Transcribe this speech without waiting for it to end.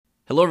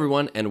Hello,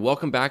 everyone, and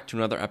welcome back to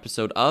another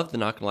episode of the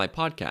Not Gonna Lie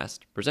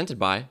podcast, presented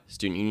by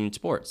Student Union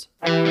Sports.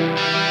 We have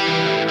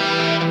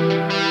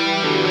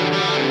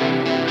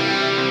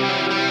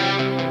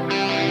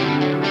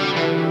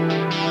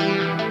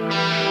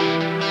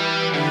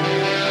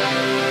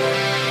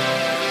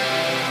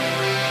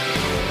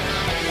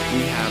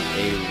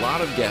a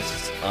lot of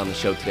guests on the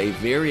show today,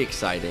 very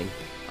exciting.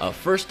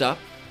 First up,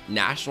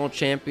 national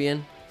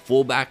champion,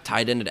 fullback,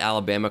 tight end at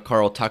Alabama,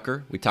 Carl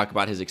Tucker. We talk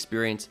about his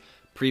experience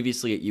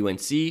previously at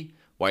UNC,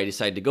 why he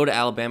decided to go to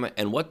Alabama,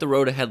 and what the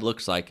road ahead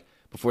looks like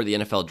before the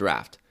NFL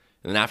draft.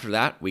 And then after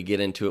that, we get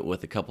into it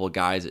with a couple of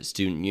guys at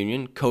Student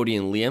Union, Cody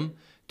and Liam,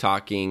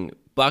 talking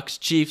Bucks,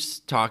 Chiefs,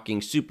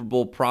 talking Super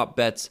Bowl prop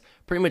bets,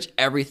 pretty much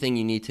everything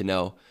you need to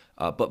know.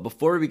 But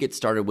before we get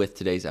started with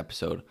today's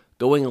episode,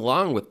 going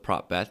along with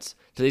prop bets,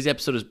 today's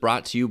episode is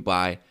brought to you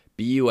by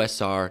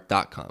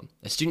BUSR.com.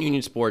 At Student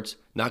Union Sports,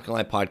 Not Gonna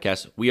Lie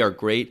podcast, we are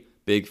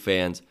great big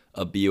fans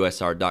of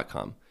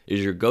BUSR.com. It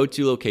is your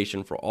go-to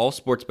location for all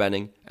sports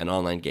betting and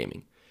online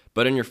gaming.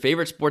 Bet on your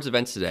favorite sports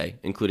events today,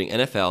 including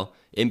NFL,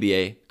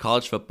 NBA,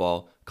 college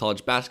football,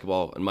 college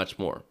basketball, and much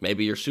more.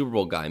 Maybe you're a Super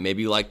Bowl guy.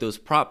 Maybe you like those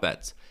prop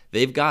bets.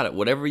 They've got it.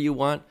 Whatever you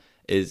want,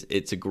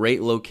 it's a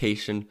great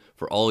location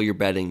for all your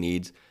betting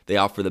needs. They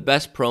offer the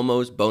best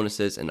promos,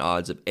 bonuses, and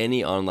odds of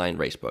any online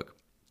racebook.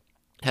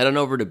 Head on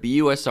over to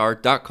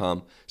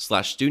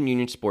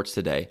busr.com/StudentUnionSports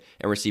today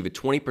and receive a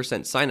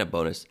 20% sign-up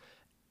bonus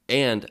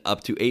and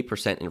up to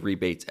 8% in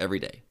rebates every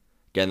day.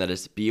 Again, that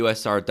is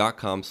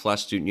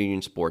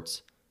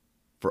busr.com/StudentUnionSports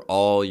for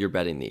all your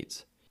betting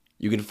needs.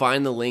 You can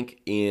find the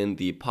link in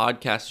the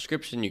podcast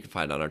description. You can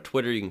find it on our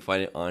Twitter. You can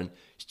find it on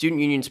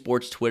Student Union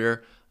Sports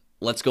Twitter.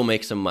 Let's go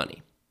make some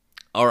money.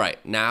 All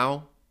right,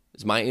 now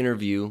is my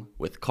interview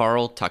with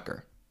Carl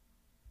Tucker.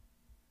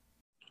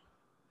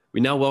 We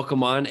now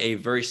welcome on a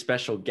very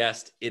special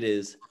guest. It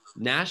is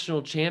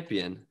national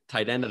champion,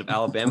 tight end of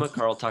Alabama,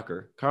 Carl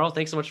Tucker. Carl,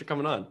 thanks so much for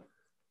coming on.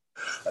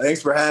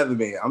 Thanks for having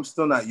me. I'm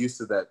still not used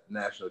to that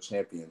national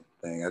champion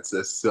thing. It's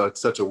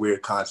such a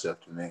weird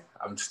concept to me.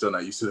 I'm still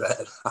not used to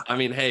that. I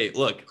mean, hey,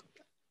 look,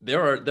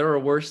 there are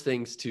worse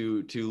things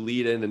to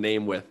lead in a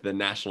name with than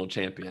national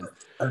champion.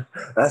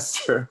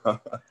 That's true.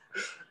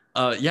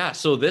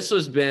 So this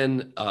has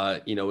been,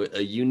 a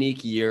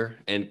unique year,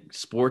 and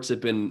sports have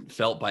been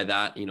felt by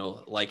that,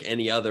 like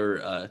any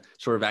other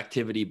sort of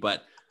activity.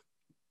 But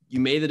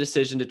you made the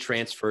decision to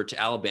transfer to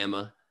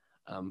Alabama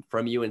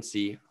from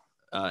UNC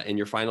in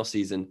your final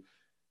season,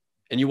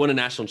 and you won a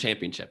national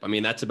championship. I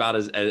mean, that's about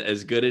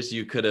as good as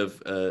you could have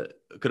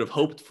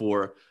hoped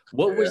for.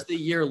 What was the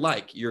year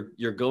like?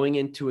 You're going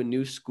into a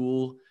new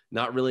school,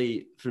 not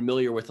really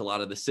familiar with a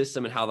lot of the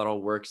system and how that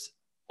all works,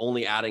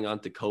 only adding on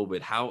to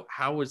COVID. How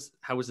was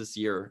this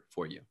year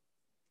for you?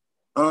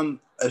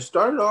 It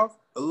started off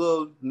a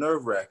little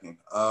nerve-wracking.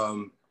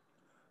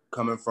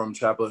 Coming from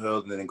Chapel Hill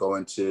and then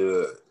going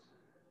to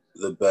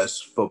the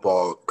best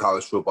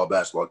college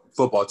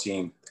football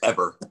team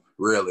ever,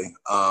 really.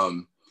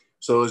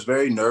 So it was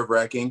very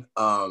nerve-wracking.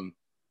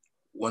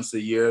 Once the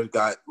year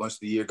got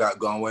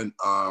going,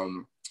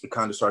 it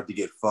kind of started to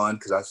get fun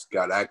because I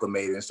got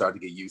acclimated and started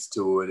to get used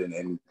to it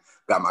and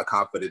got my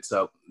confidence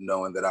up,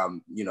 knowing that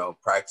I'm,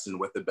 practicing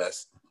with the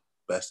best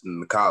in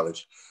the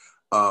college.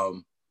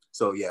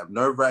 So yeah,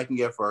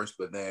 nerve-wracking at first,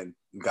 but then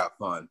it got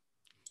fun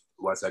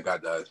once I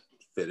got to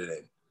fit it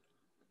in.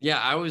 Yeah,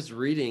 I was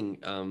reading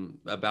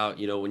about,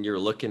 when you're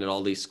looking at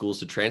all these schools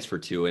to transfer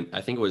to, and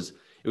I think it was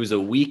a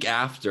week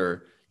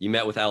after you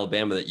met with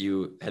Alabama that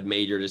you had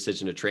made your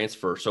decision to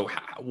transfer. So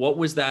what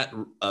was that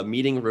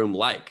meeting room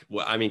like?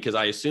 Well, I mean, because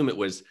I assume it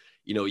was,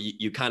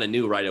 you kind of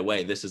knew right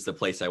away, this is the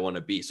place I want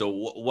to be. So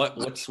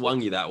what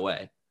swung you that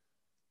way?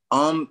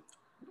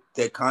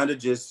 They kind of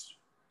just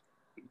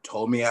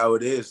told me how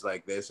it is.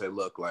 Like, they said,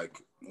 look, like,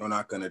 we're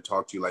not going to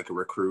talk to you like a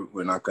recruit.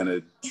 We're not going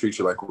to treat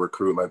you like a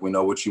recruit. Like, we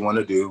know what you want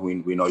to do.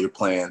 We know your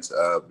plans.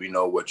 We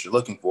know what you're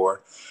looking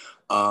for.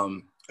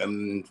 And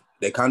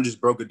they kind of just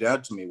broke it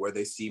down to me where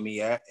they see me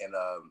at and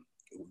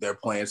their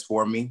plans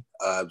for me.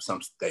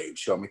 They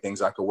showed me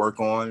things I could work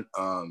on.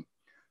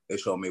 They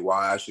showed me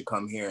why I should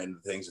come here and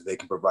the things that they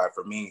can provide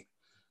for me.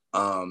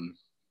 And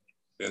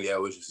yeah,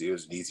 it was an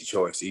easy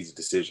choice, easy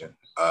decision.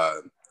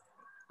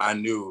 I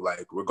knew,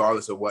 like,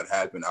 regardless of what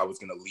happened, I was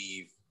going to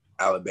leave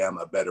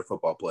Alabama a better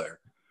football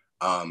player.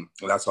 And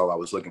that's all I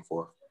was looking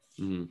for.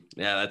 Mm-hmm.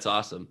 Yeah, that's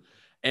awesome.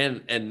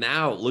 And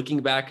now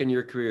looking back in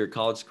your career,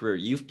 college career,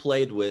 you've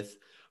played with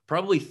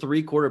probably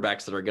three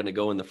quarterbacks that are going to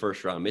go in the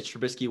first round. Mitch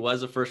Trubisky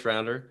was a first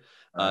rounder.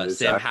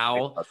 Sam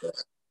Howell.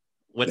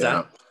 What's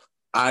that?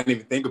 I didn't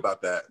even think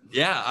about that.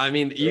 Yeah, I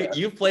mean,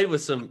 you've played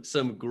with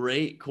some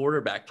great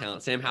quarterback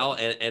talent, Sam Howell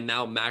and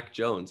now Mac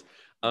Jones.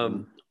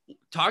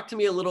 Talk to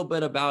me a little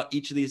bit about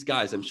each of these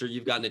guys. I'm sure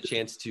you've gotten a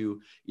chance to,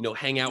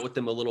 hang out with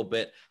them a little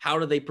bit. How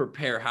do they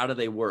prepare? How do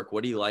they work?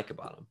 What do you like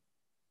about them?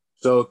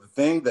 So the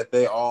thing that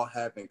they all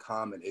have in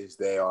common is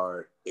they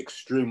are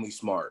extremely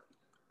smart.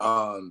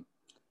 And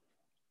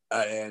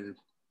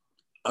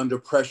under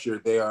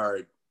pressure, they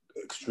are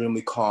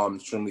extremely calm,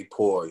 extremely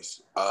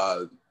poised.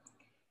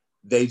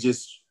 They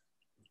just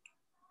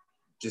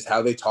just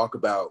how they talk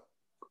about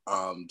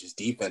just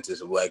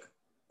defenses, like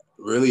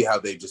really how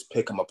they just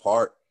pick them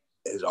apart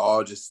is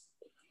all just,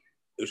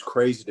 it was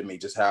crazy to me,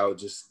 just how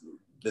just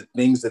the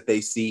things that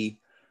they see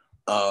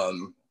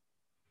and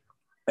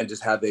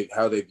just how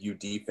they view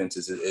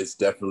defenses is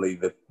definitely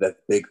the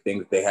big thing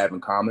that they have in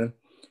common.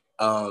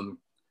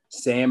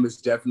 Sam is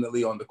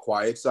definitely on the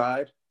quiet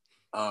side.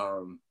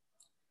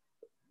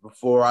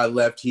 Before I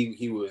left,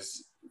 he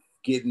was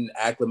getting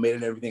acclimated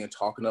and everything and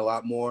talking a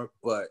lot more.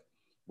 But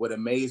what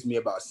amazed me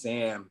about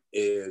Sam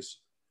is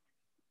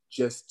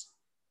just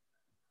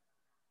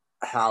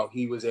how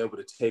he was able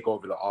to take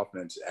over the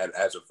offense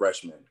as a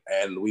freshman.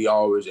 And we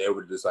always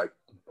able to just like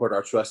put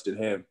our trust in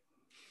him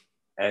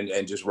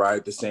and just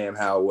ride the Sam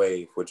Howell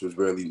wave, which was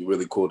really,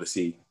 really cool to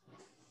see.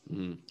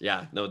 Mm-hmm.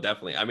 Yeah, no,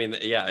 definitely. I mean,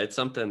 yeah, it's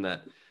something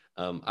that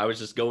I was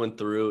just going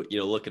through,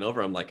 looking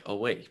over. I'm like, oh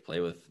wait, you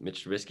play with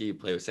Mitch Trubisky, you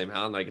play with Sam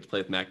Howell, and I get to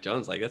play with Mac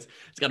Jones. Like it's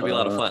got to be a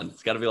lot of fun.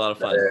 It's got to be a lot of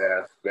fun.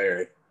 Yeah,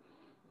 very.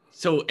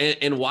 So,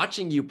 and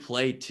watching you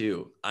play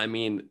too, I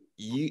mean,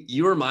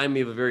 you remind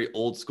me of a very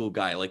old school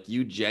guy. Like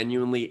you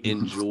genuinely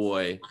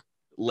enjoy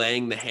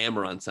laying the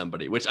hammer on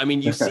somebody, which I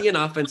mean, you see an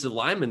offensive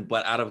lineman,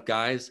 but out of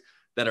guys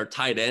that are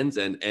tight ends,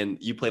 and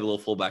you played a little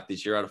fullback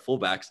this year out of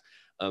fullbacks.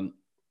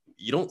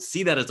 You don't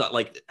see that as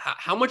like,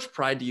 how much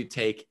pride do you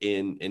take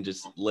in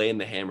just laying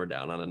the hammer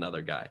down on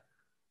another guy?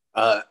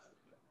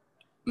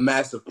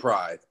 Massive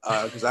pride.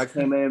 Cause I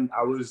came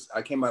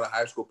out of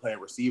high school playing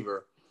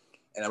receiver,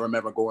 and I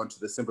remember going to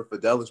the Semper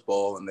Fidelis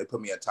Bowl and they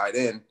put me at tight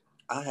end.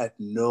 I had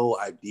no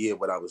idea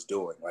what I was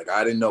doing. Like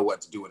I didn't know what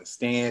to do in a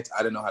stance.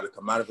 I didn't know how to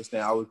come out of a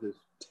stance. I was just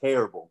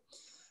terrible.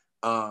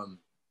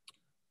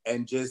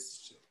 And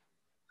just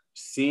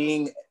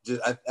seeing,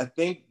 I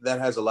think that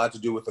has a lot to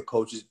do with the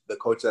coach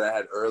that I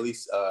had early,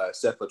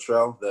 Seth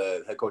Luttrell,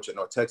 the head coach at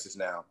North Texas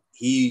now.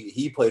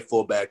 He played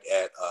fullback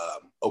at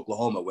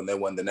Oklahoma when they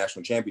won the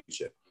national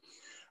championship.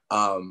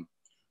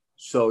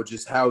 So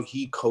just how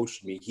he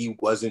coached me, he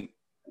wasn't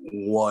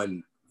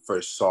one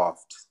for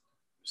soft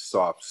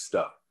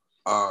stuff.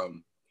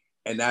 And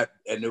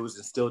it was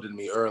instilled in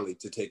me early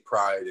to take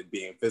pride in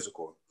being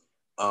physical.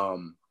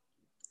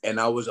 And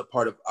I was a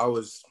part of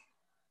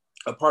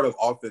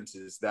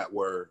offenses that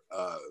were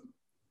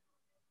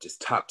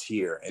just top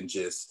tier and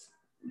just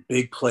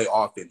big play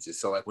offenses.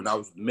 So like when I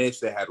was with Mitch,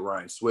 they had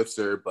Ryan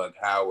Switzer, Bug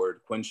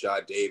Howard,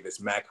 Quinshot Davis,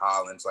 Mac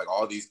Hollins, like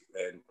all these,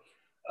 and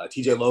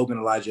TJ Logan,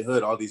 Elijah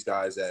Hood, all these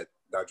guys that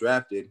got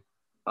drafted.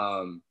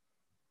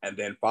 And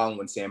then following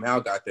when Sam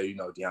Howell got there,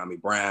 De'Ami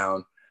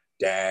Brown,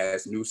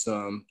 Daz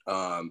Newsome,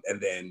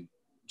 and then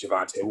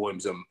Javonte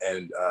Williams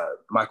and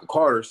Michael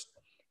Carter's,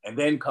 and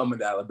then coming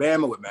to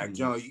Alabama with Mac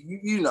Jones,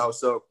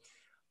 so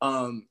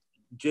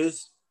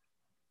just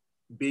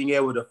being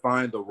able to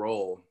find the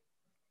role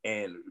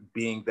and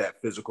being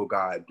that physical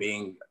guy,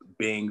 being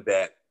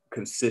that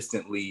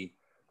consistently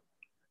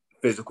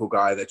physical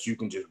guy that you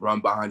can just run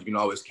behind, you can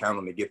always count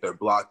on to get their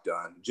block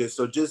done. Just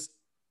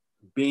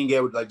being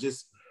able to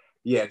just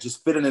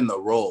fitting in the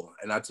role.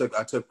 And I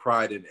took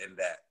pride in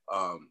that,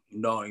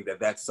 knowing that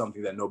that's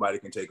something that nobody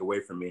can take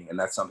away from me. And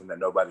that's something that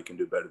nobody can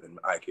do better than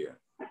I can.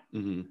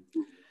 Mm-hmm.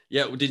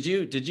 Yeah. Did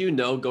you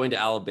know going to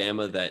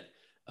Alabama that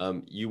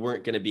you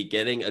weren't going to be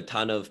getting a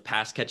ton of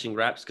pass catching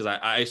reps? Because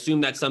I assume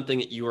that's something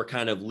that you were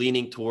kind of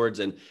leaning towards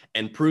and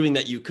proving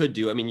that you could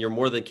do. I mean, you're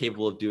more than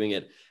capable of doing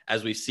it,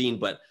 as we've seen,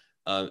 but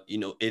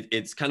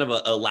it's kind of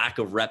a lack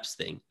of reps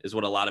thing is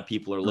what a lot of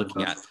people are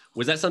looking at.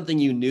 Was that something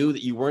you knew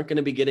that you weren't going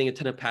to be getting a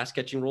ton of pass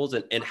catching roles?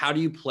 And how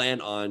do you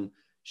plan on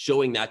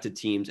showing that to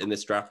teams in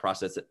this draft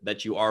process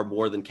that you are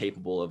more than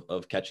capable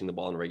of catching the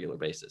ball on a regular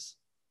basis?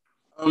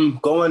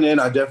 Going in,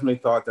 I definitely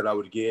thought that I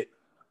would get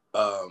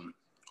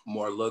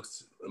more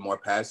looks, more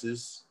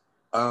passes.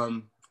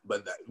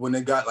 But when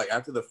it got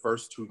after the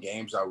first two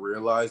games, I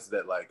realized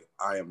that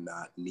I am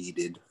not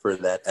needed for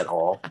that at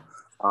all.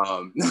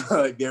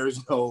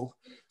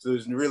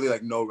 There's really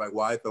no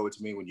why throw it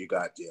to me when you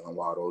got Jalen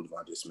Waddle,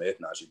 Devontae Smith,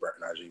 Najee,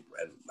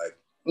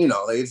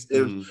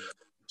 and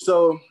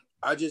so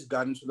I just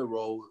got into the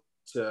role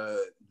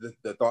to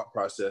the thought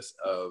process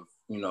of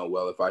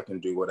if I can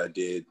do what I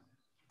did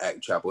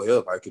at Chapel Hill,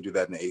 if I could do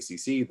that in the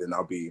ACC, then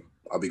I'll be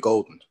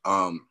golden.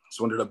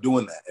 So ended up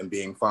doing that and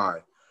being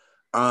fine.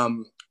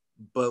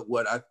 But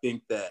what I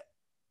think that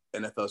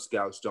NFL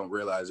scouts don't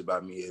realize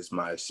about me is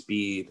my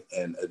speed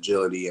and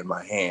agility in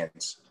my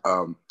hands.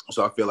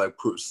 So I feel like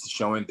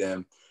showing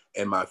them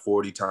in my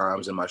 40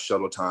 times and my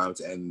shuttle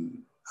times, and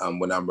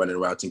when I'm running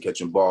routes and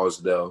catching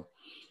balls, they'll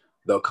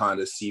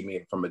kind of see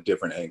me from a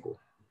different angle.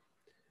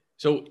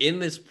 So in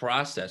this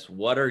process,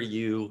 what are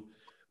you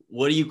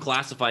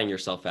classifying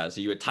yourself as?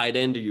 Are you a tight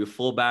end? Are you a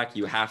fullback? Are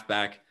you a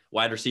halfback?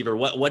 Wide receiver?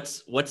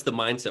 What's the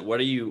mindset?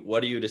 What are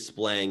you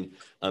displaying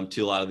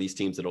to a lot of these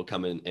teams that'll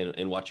come in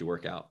and watch you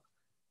work out?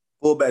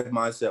 Fullback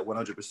mindset,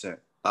 100%.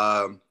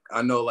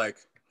 I know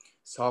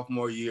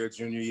sophomore year,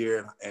 junior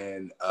year,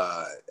 and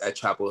at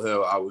Chapel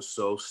Hill, I was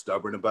so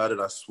stubborn about it.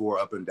 I swore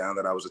up and down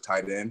that I was a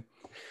tight end.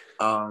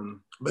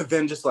 But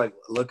then just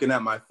looking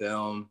at my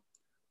film,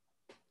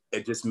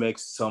 it just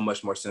makes so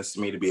much more sense to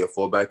me to be a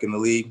fullback in the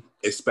league,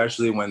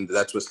 especially when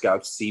that's what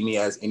scouts see me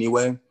as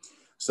anyway.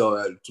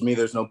 So to me,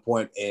 there's no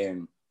point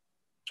in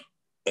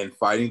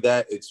fighting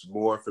that. It's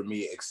more for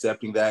me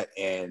accepting that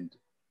and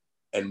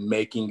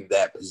making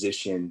that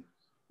position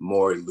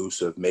more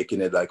elusive,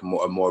 making it like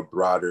a more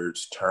broader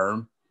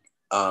term.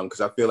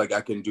 Because I feel like I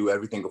can do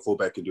everything a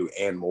fullback can do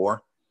and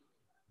more.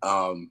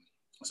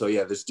 So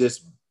yeah, there's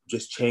just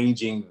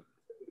changing,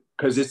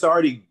 because it's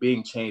already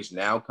being changed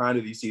now. Kind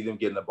of, you see them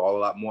getting the ball a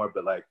lot more,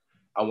 but like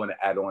I want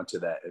to add on to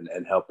that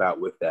and help out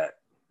with that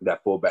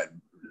fullback,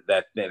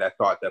 that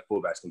thought that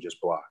fullbacks can just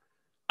block.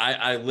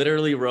 I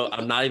literally wrote,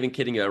 I'm not even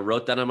kidding you, I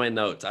wrote that on my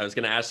notes. I was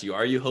going to ask you,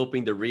 are you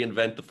hoping to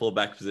reinvent the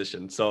fullback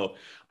position? So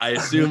I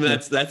assume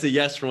that's a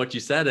yes from what you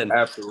said. And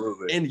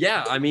absolutely. And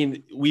yeah, I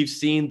mean, we've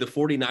seen the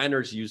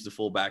 49ers use the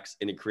fullbacks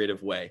in a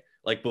creative way.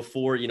 Like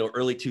before,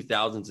 early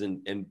 2000s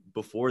and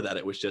before that,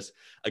 it was just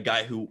a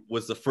guy who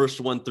was the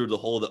first one through the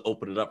hole to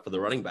open it up for the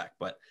running back.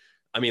 But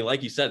I mean,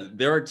 like you said,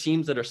 there are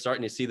teams that are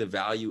starting to see the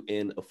value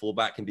in a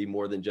fullback can be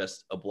more than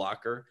just a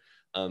blocker.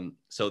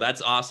 So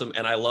that's awesome.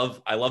 And I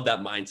love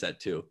that mindset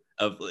too,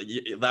 of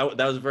that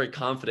was very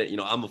confident,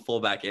 I'm a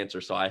fullback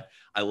answer. So I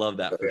love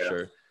that for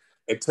sure.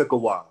 It took a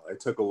while.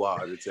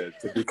 To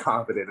be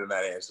confident in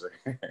that answer.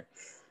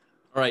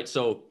 All right.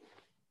 So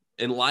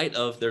in light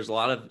of, there's a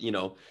lot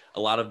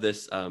of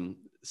this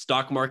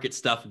stock market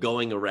stuff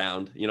going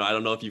around, I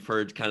don't know if you've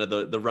heard kind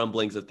of the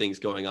rumblings of things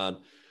going on,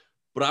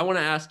 but I want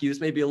to ask you,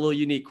 this may be a little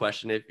unique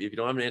question. If you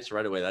don't have an answer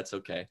right away, that's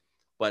okay.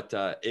 But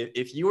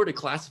if you were to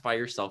classify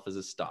yourself as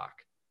a stock,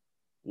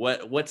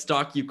 what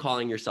stock you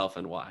calling yourself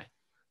and why?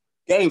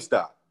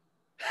 GameStop.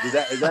 Did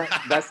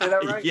I say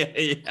that right?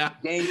 Yeah.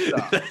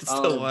 GameStop. That's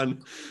the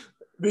one.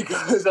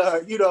 Because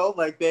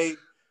like they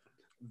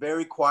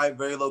very quiet,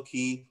 very low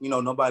key.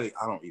 Nobody.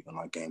 I don't even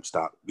like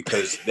GameStop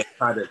because they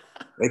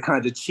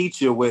kind of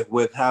cheat you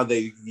with how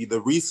they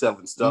the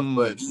reselling stuff,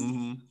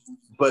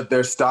 but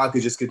their stock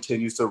just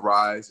continues to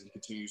rise and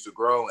continues to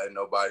grow, and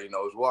nobody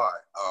knows why.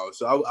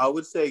 So I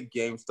would say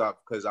GameStop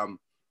because I'm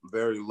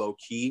very low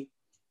key.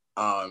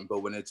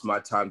 But when it's my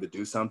time to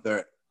do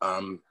something,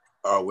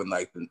 or when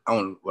I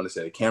don't want to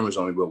say the camera's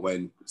on me, but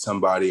when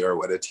somebody or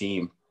when a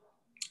team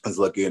is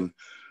looking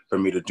for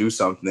me to do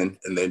something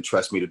and then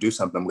trust me to do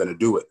something, I'm going to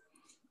do it.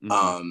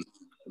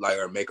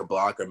 Or make a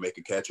block or make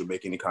a catch or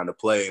make any kind of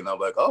play. And I'm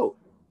like, oh,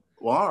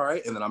 well, all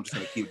right. And then I'm just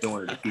going to keep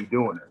doing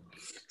it.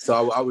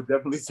 So I would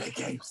definitely say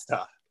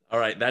GameStop. All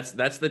right.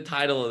 That's the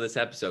title of this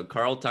episode.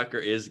 Carl Tucker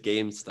is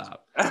GameStop.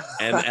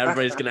 And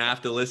everybody's going to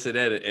have to listen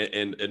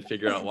in and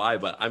figure out why.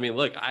 But I mean,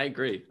 look, I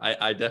agree.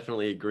 I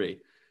definitely agree.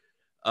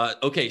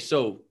 Okay.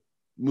 So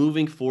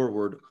moving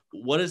forward,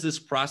 what does this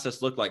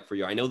process look like for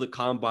you? I know the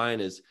combine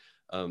is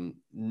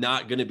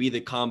not going to be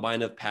the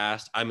combine of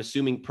past. I'm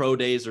assuming pro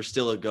days are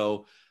still a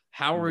go.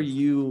 How are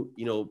you,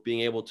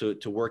 being able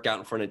to work out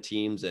in front of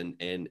teams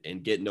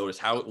and get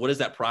noticed? What does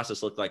that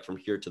process look like from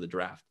here to the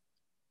draft?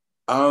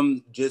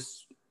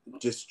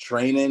 Just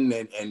training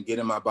and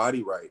getting my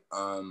body right.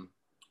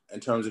 In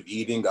terms of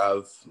eating,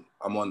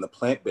 I'm on the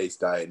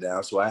plant-based diet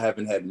now, so I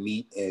haven't had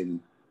meat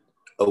in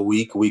a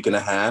week and a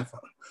half.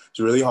 It's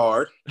really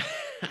hard,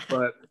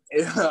 but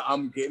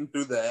I'm getting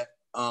through that.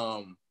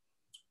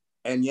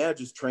 And yeah,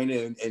 just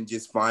training and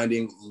just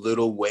finding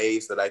little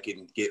ways that I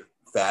can get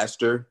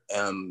faster,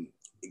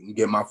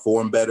 get my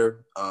form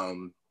better,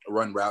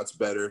 run routes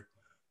better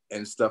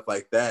and stuff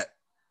like that,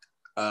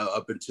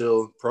 up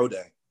until pro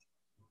day.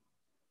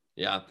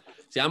 Yeah.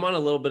 See, I'm on a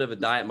little bit of a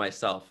diet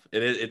myself.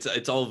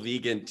 It's all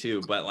vegan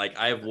too, but like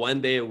I have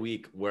one day a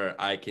week where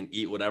I can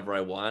eat whatever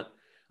I want.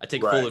 I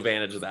take full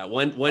advantage of that.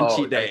 One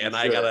cheat day, and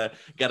I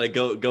gotta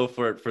go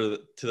for it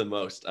to the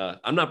most.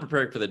 I'm not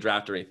preparing for the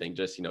draft or anything.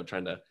 Just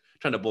trying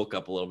to bulk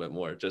up a little bit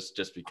more,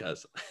 just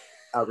because.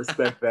 I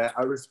respect that.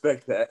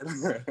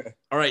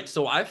 All right,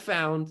 so I've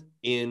found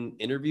in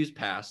interviews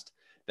past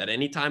that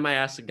anytime I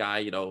ask a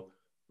guy,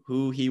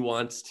 who he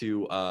wants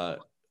to,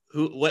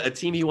 what a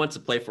team he wants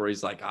to play for,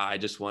 he's like, I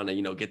just want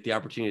to, get the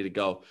opportunity to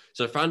go.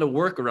 So I found a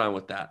workaround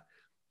with that.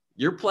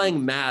 You're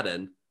playing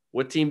Madden.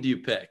 What team do you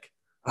pick?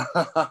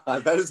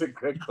 That is a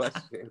good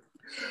question.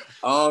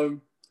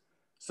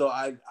 So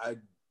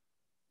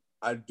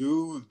I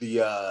do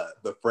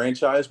the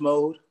franchise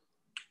mode.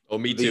 Oh,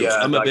 me too.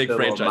 I'm a big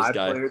franchise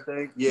guy.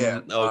 Thing.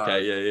 Yeah.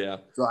 Okay. Yeah.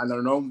 So I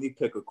normally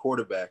pick a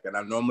quarterback, and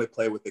I normally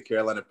play with the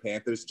Carolina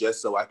Panthers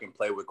just so I can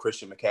play with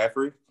Christian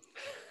McCaffrey,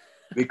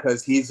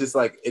 because he's just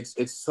like it's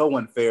so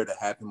unfair to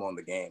have him on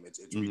the game. It's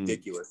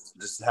ridiculous.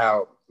 Just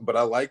how, but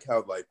I like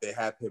how like they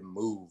have him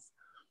move,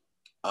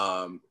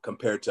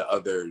 compared to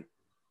other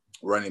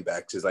running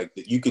backs. Is like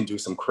you can do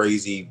some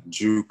crazy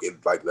juke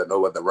like that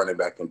no other running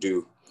back can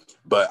do.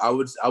 But I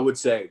would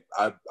say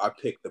I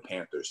picked the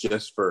Panthers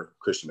just for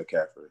Christian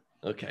McCaffrey.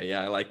 Okay,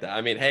 yeah, I like that.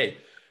 I mean, hey,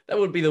 that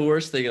would be the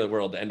worst thing in the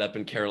world to end up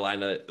in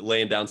Carolina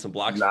laying down some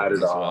blocks. Not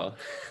at all. Well.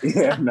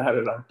 Yeah, not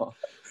at all.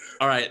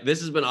 All right, this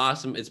has been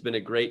awesome. It's been a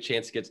great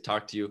chance to get to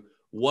talk to you.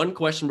 One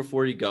question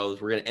before you go.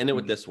 We're going to end it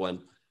with this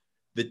one.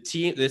 The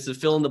team, this is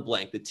fill in the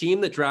blank. The team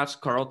that drafts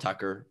Carl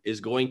Tucker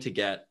is going to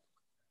get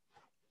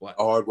What?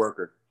 A hard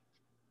worker,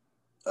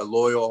 a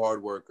loyal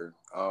hard worker.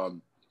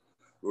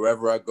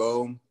 Wherever I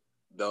go,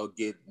 they'll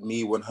get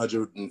me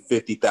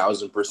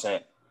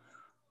 150,000%.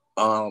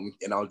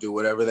 And I'll do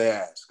whatever they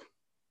ask.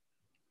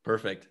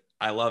 Perfect.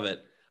 I love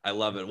it.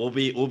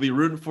 We'll be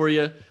rooting for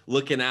you,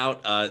 looking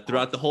out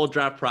throughout the whole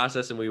draft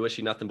process, and we wish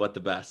you nothing but the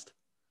best.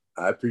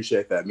 I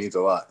appreciate that. It means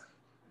a lot.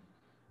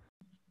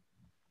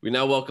 We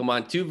now welcome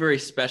on two very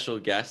special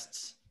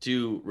guests,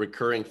 two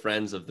recurring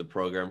friends of the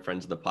program,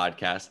 friends of the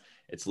podcast.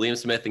 It's Liam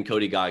Smith and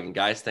Cody Goggin.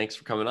 Guys, thanks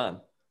for coming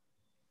on.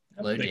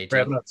 Hello,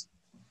 JT.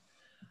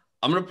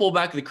 I'm going to pull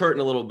back the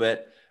curtain a little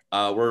bit.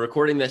 We're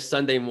recording this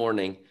Sunday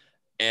morning,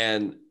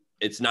 and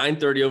it's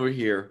 9:30 over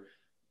here.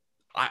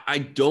 I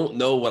don't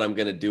know what I'm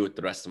going to do with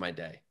the rest of my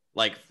day.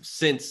 Like,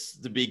 since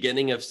the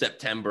beginning of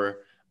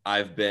September,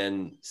 I've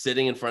been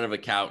sitting in front of a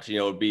couch. You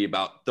know, it'd be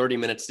about 30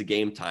 minutes to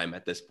game time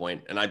at this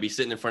point, and I'd be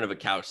sitting in front of a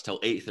couch till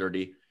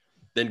 8:30,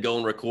 then go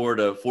and record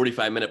a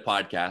 45-minute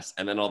podcast,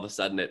 and then all of a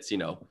sudden it's,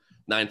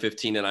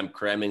 9:15, and I'm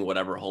cramming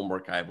whatever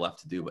homework I have left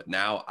to do. But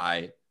now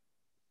I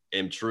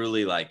am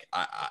truly like,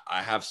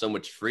 I have so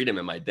much freedom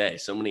in my day,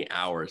 so many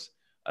hours,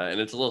 and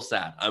it's a little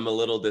sad. I'm a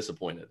little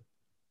disappointed.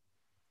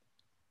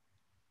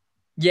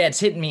 Yeah, it's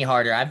hitting me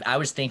harder. I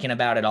was thinking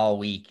about it all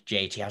week,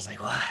 JT. I was like,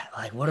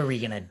 what are we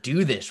going to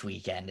do this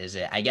weekend?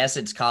 I guess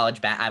it's college.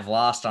 I've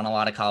lost on a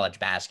lot of college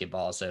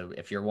basketball. So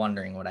if you're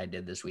wondering what I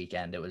did this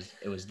weekend, it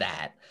was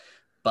that.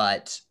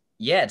 But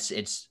yeah,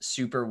 it's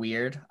super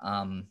weird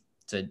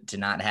to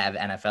not have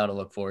NFL to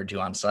look forward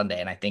to on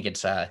Sunday. And I think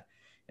it's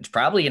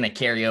probably going to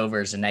carry over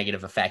as a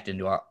negative effect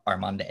into our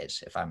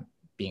Mondays, if I'm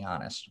being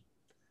honest.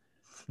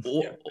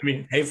 Yeah. I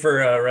mean, hey,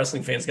 for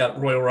wrestling fans, got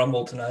Royal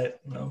Rumble tonight,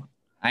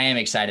 I am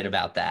excited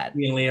about that.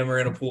 Me and Liam are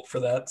in a pool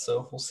for that,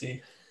 so we'll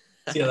see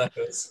how that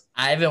goes.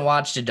 I haven't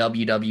watched a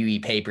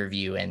WWE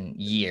pay-per-view in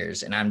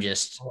years, and I'm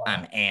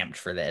amped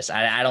for this.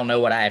 I don't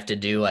know what I have to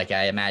do. Like,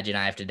 I imagine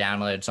I have to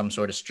download some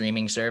sort of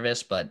streaming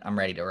service, but I'm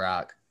ready to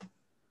rock.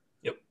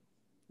 Yep.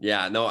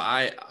 Yeah, no,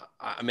 I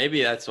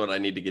maybe that's what I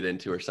need to get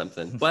into or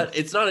something. But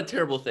it's not a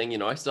terrible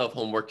thing. I still have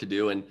homework to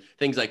do and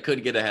things I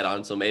could get ahead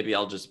on. So maybe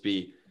I'll just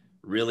be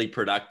really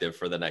productive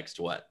for the next,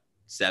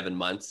 7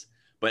 months.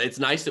 But it's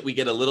nice that we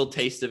get a little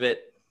taste of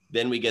it.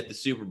 Then we get the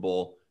Super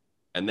Bowl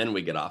and then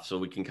we get off. So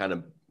we can kind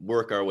of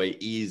work our way,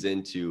 ease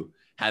into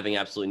having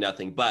absolutely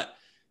nothing. But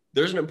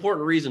there's an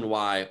important reason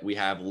why we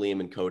have Liam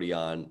and Cody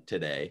on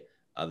today.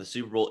 The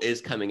Super Bowl is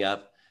coming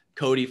up.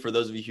 Cody, for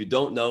those of you who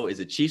don't know,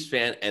 is a Chiefs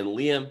fan, and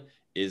Liam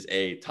is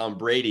a Tom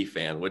Brady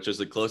fan, which is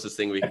the closest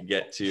thing we can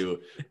get to,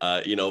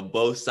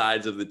 both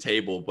sides of the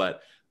table.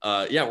 But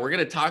we're going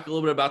to talk a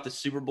little bit about the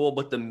Super Bowl,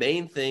 but the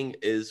main thing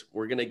is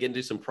we're going to get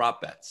into some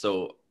prop bets.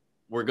 So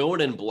we're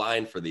going in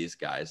blind for these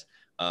guys.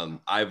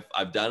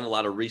 I've done a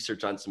lot of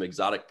research on some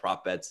exotic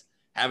prop bets,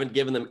 haven't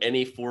given them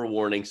any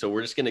forewarning. So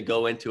we're just going to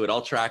go into it.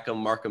 I'll track them,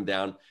 mark them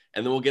down,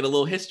 and then we'll get a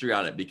little history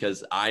on it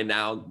because I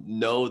now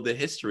know the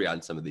history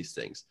on some of these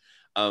things.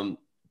 But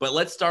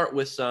let's start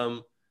with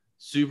some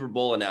Super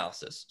Bowl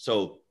analysis.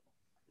 So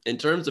in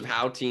terms of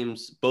how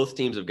both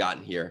teams have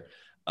gotten here,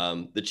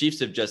 the Chiefs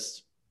have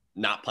just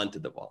not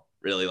punted the ball,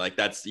 really. Like,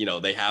 that's,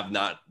 they have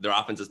not, their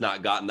offense has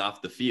not gotten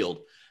off the field.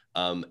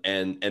 And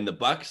the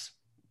Bucs,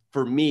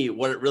 for me,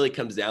 what it really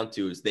comes down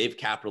to is they've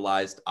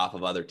capitalized off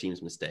of other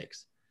teams'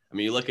 mistakes. I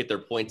mean, you look at their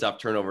points off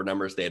turnover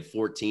numbers. They had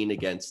 14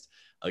 against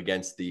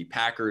the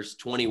Packers,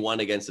 21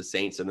 against the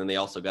Saints, and then they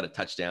also got a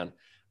touchdown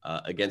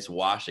against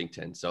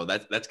Washington. So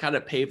that's kind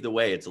of paved the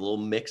way. It's a little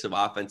mix of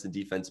offense and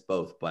defense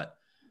both. But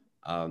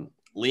Liam,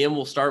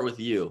 we'll start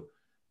with you.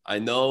 I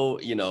know,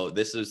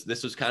 this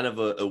was kind of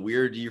a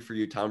weird year for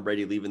you, Tom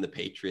Brady leaving the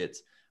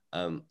Patriots.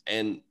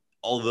 And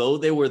although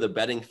they were the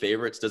betting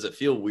favorites, does it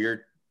feel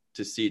weird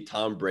to see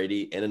Tom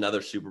Brady in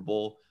another Super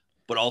Bowl,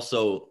 but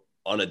also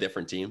on a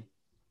different team?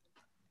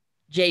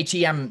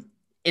 JT,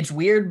 it's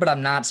weird, but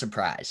I'm not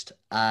surprised.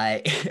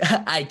 I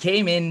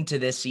came into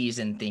this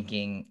season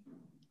thinking,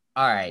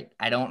 all right,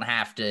 I don't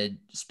have to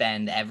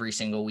spend every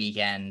single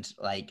weekend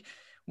like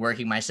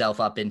working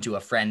myself up into a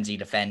frenzy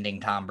defending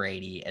Tom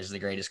Brady as the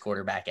greatest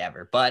quarterback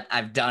ever. But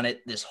I've done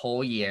it this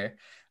whole year.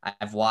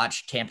 I've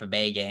watched Tampa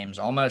Bay games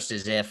almost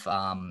as if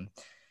I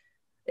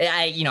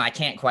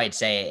can't quite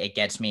say it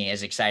gets me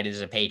as excited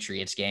as a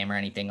Patriots game or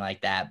anything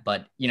like that.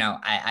 But,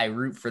 I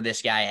root for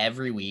this guy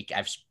every week.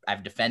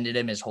 I've defended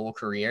him his whole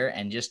career,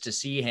 and just to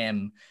see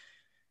him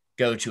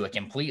go to a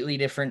completely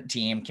different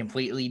team,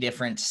 completely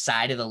different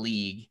side of the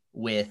league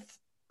with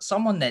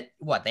someone that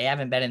they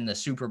haven't been in the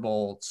Super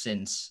Bowl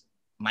since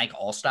Mike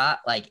Allstott.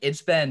 Like,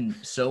 it's been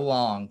so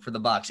long for the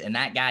Bucs, and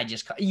that guy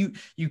just,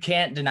 you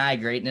can't deny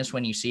greatness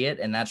when you see it.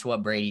 And that's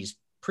what Brady's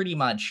pretty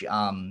much,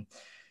 in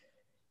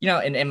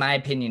my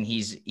opinion,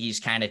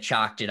 he's kind of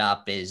chalked it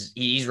up as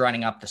he's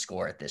running up the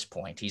score at this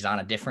point. He's on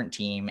a different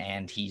team,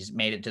 and he's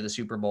made it to the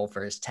Super Bowl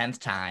for his 10th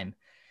time.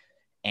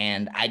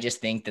 And I just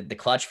think that the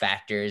clutch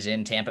factor is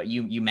in Tampa.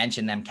 You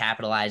mentioned them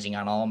capitalizing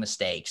on all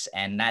mistakes,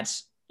 and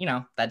that's,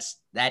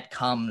 that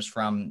comes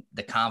from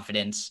the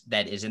confidence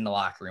that is in the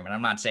locker room. And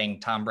I'm not saying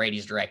Tom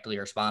Brady's directly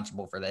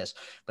responsible for this,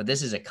 but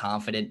this is a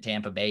confident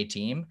Tampa Bay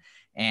team.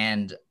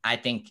 And I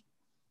think,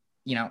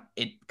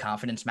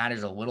 confidence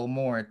matters a little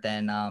more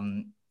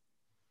than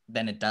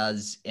it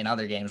does in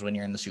other games when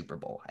you're in the Super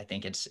Bowl. I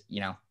think it's,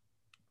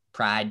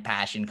 pride,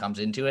 passion comes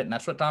into it. And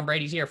that's what Tom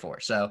Brady's here for.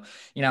 So,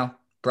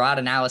 broad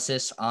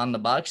analysis on the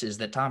Bucs is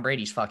that Tom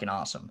Brady's fucking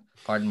awesome.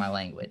 Pardon my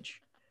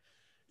language.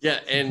 Yeah.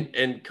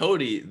 And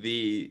Cody,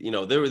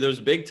 there was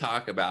big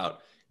talk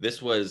about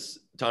this was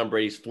Tom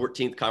Brady's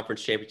 14th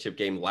conference championship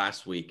game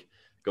last week,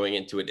 going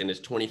into it in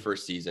his 21st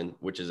season,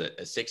 which is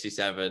a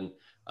 67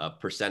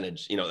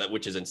 percentage,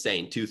 which is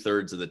insane.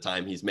 2/3 of the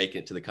time he's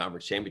making it to the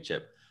conference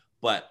championship.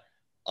 But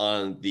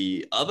on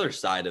the other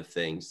side of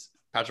things,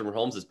 Patrick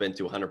Mahomes has been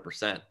to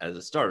 100% as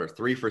a starter,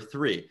 3 for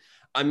 3.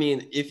 I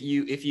mean, if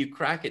you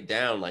crack it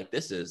down, like,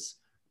 this is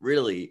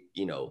really,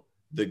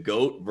 the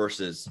GOAT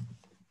versus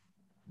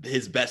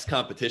his best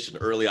competition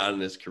early on in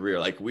his career.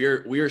 Like, we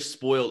are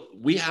spoiled.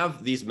 We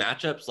have these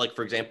matchups, like,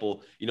 for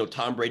example,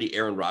 Tom Brady,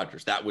 Aaron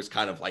Rodgers. That was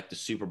kind of like the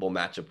Super Bowl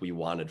matchup we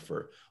wanted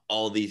for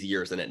all these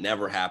years, and it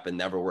never happened,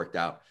 never worked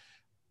out.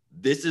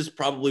 This is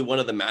probably one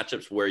of the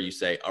matchups where you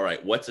say, all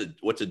right, what's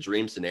a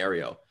dream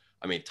scenario?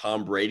 I mean,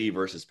 Tom Brady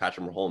versus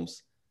Patrick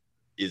Mahomes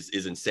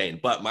is insane.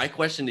 But my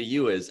question to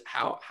you is,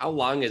 how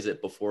long is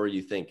it before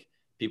you think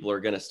people are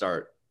going to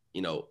start,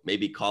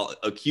 maybe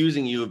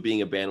accusing you of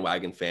being a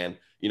bandwagon fan,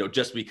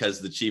 just because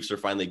the Chiefs are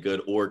finally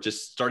good, or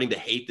just starting to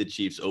hate the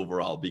Chiefs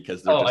overall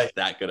because they're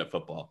that good at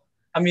football?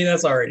 I mean,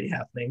 that's already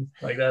happening.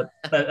 Like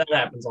that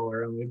happens all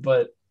around me.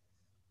 But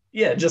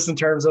yeah, just in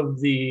terms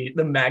of the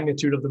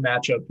magnitude of the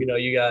matchup,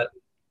 you got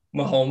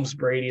Mahomes,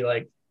 Brady,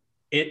 like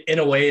in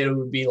a way, it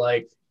would be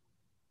like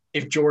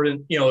if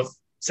Jordan, if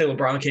say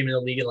LeBron came in the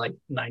league in like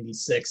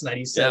 96,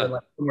 97,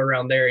 like somewhere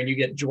around there, and you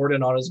get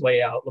Jordan on his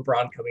way out,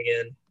 LeBron coming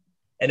in,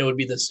 and it would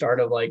be the start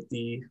of like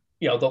the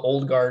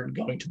old guard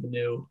going to the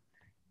new.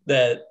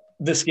 That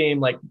this game,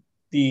 like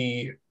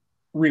the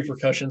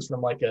repercussions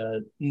from like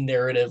a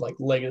narrative, like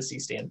legacy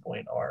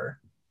standpoint, are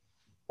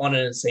on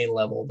an insane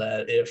level.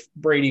 That if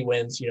Brady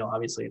wins,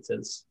 obviously it's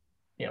his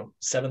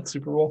 7th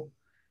Super Bowl,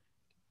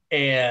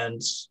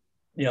 and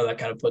that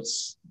kind of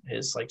puts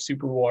his like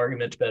Super Bowl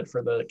argument to bed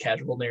for the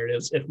casual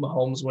narratives. If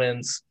Mahomes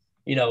wins,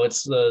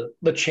 it's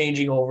the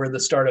changing over, the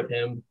start of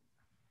him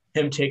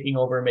taking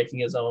over and making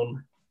his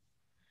own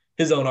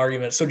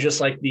argument. So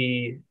just like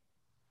the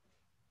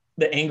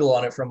angle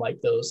on it from like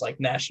those like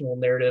national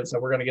narratives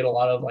that we're going to get a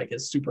lot of, like,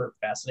 is super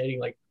fascinating.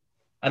 Like,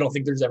 I don't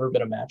think there's ever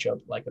been a matchup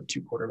like of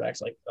two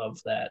quarterbacks like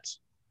of that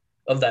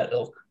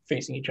ilk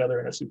facing each other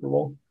in a Super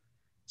Bowl.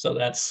 So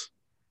that's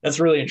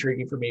really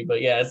intriguing for me.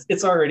 But yeah,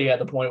 it's already at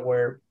the point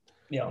where,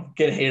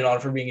 getting hated on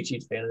for being a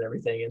Chiefs fan and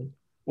everything. And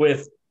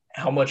with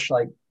how much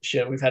like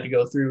shit we've had to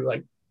go through,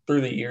 like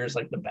through the years,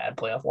 like the bad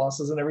playoff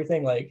losses and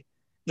everything, like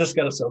just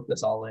got to soak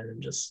this all in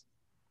and just,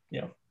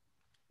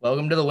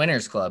 welcome to the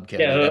winners club,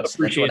 Cody. Yeah, that's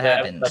what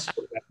happens. That's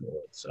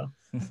so.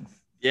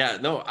 Yeah,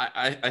 no,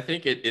 I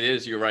think it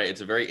is. You're right.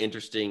 It's a very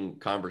interesting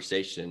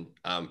conversation.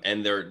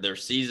 And their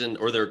season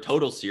or their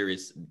total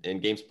series in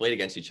games played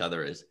against each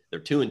other is they're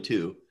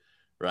 2-2,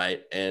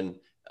 right? And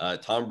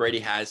Tom Brady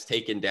has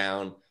taken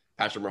down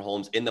Patrick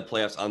Mahomes in the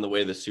playoffs on the way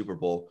to the Super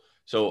Bowl.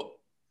 So,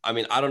 I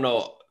mean, I don't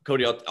know,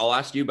 Cody, I'll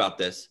ask you about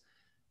this.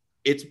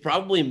 It's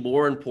probably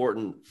more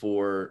important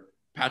for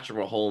Patrick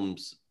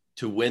Mahomes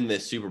to win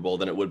this Super Bowl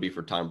than it would be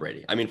for Tom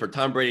Brady. I mean, for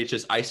Tom Brady, it's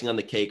just icing on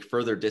the cake,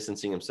 further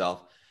distancing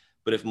himself.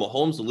 But if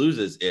Mahomes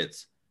loses,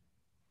 it's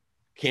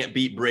can't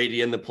beat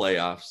Brady in the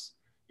playoffs,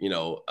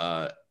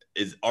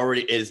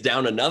 is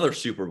down another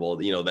Super Bowl,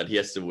 that he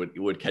has to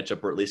would catch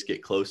up or at least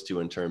get close to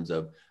in terms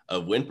of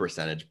win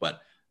percentage. But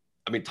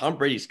I mean, Tom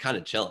Brady's kind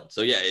of chilling.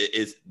 So yeah,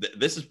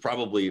 this is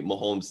probably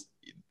Mahomes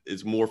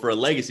is more for a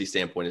legacy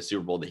standpoint, a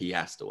Super Bowl that he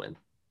has to win.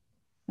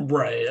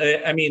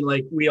 Right. I mean,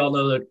 like, we all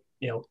know that,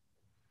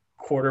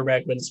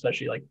 quarterback wins,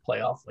 especially like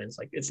playoff wins,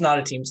 like it's not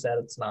a team stat.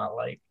 It's not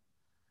like,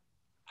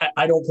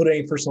 I don't put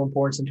any personal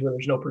importance into it.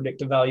 There's no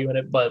predictive value in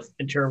it, but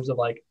in terms of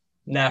like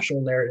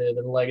national narrative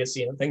and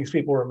legacy and things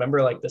people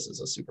remember, like, this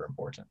is a super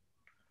important.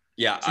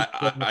 Yeah.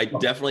 I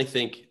definitely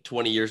think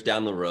 20 years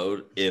down the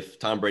road, if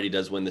Tom Brady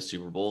does win the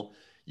Super Bowl,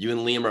 you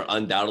and Liam are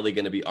undoubtedly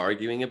going to be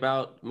arguing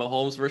about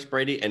Mahomes versus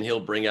Brady, and he'll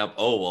bring up,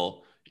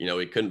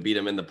 he couldn't beat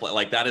him in the play.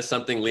 Like, that is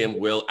something Liam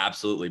will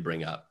absolutely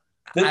bring up.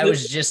 I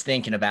was just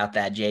thinking about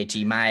that,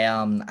 JT. I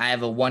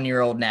have a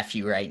 1-year-old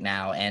nephew right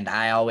now, and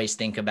I always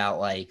think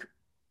about, like,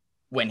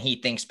 when he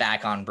thinks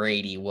back on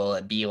Brady, will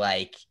it be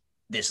like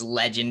this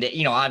legend?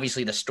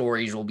 Obviously the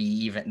stories they'll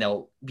be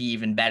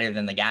even better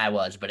than the guy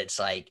was, but it's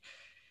like,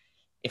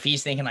 if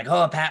he's thinking like,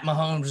 oh, Pat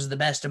Mahomes was the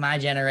best of my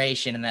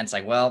generation, and then it's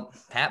like, well,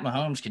 Pat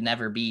Mahomes could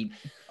never beat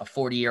a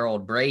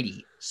 40-year-old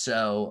Brady.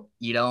 So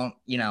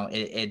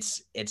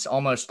it's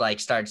almost like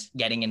starts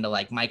getting into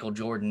like Michael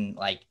Jordan,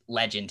 like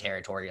legend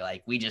territory.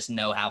 Like, we just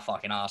know how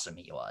fucking awesome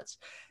he was.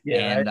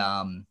 Yeah.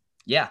 And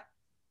yeah.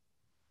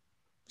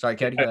 Sorry,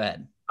 Cody, go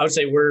ahead. I would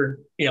say we're,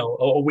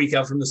 a week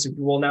out from the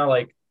Super Bowl now.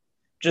 Like,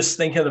 just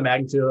think of the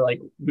magnitude of,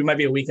 like, we might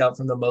be a week out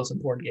from the most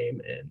important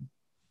game in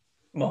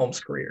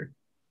Mahomes' career.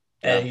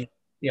 And,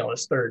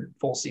 his third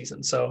full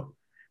season. So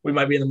we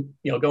might be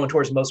going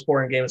towards the most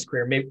important game of his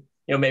career.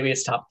 Maybe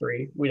it's top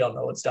 3. We don't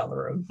know what's down the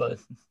road, but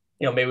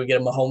maybe we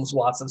get a Mahomes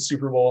Watson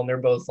Super Bowl and they're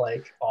both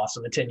like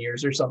awesome in 10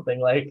 years or something.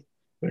 Like,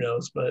 who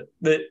knows? But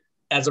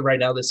as of right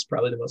now, this is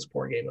probably the most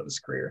important game of his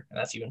career, and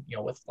that's even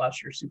with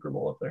last year's Super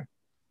Bowl up there.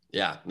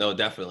 Yeah, no,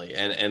 definitely.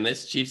 And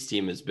this Chiefs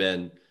team has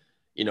been,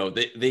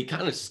 they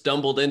kind of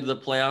stumbled into the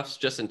playoffs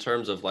just in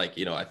terms of like,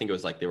 I think it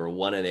was like they were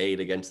 1-8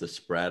 against the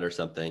spread or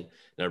something.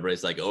 And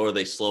everybody's like, oh, are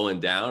they slowing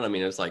down? I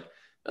mean, it's like,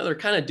 no, they're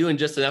kind of doing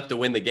just enough to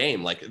win the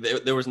game. Like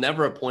there was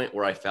never a point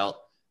where I felt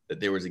that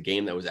there was a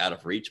game that was out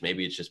of reach.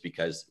 Maybe it's just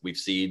because we've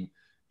seen,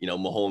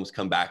 Mahomes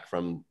come back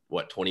from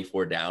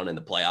 24 down in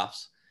the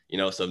playoffs,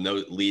 so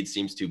no lead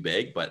seems too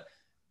big, but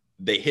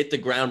they hit the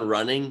ground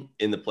running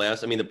in the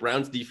playoffs. I mean, the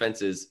Browns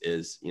defense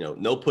is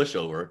no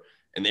pushover,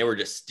 and they were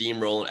just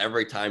steamrolling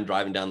every time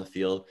driving down the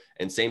field,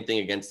 and same thing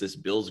against this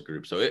Bills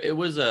group. So it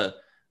was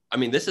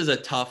this is a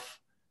tough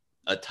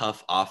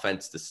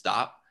offense to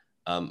stop.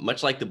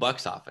 Much like the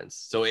Bucs offense.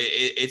 So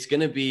it's going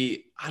to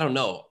be, I don't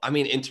know. I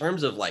mean, in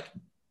terms of like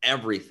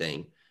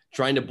everything,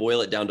 trying to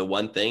boil it down to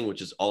one thing,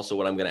 which is also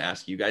what I'm going to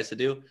ask you guys to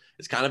do,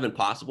 it's kind of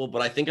impossible,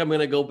 but I think I'm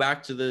going to go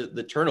back to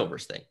the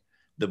turnovers thing.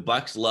 The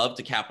Bucs love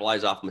to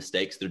capitalize off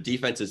mistakes. Their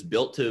defense is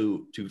built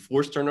to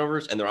force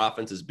turnovers, and their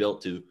offense is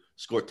built to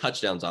score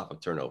touchdowns off of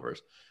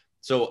turnovers.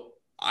 So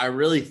I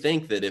really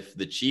think that if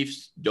the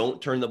Chiefs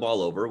don't turn the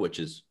ball over, which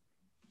is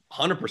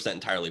 100%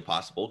 entirely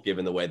possible,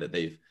 given the way that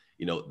they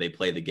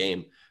play the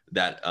game,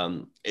 that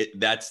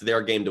that's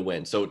their game to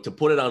win. So to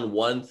put it on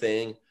one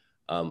thing,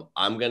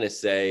 I'm going to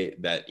say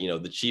that,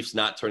 the Chiefs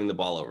not turning the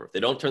ball over. If they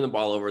don't turn the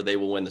ball over, they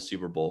will win the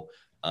Super Bowl.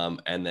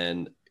 And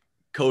then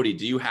Cody,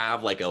 do you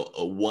have like a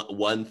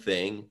one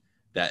thing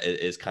that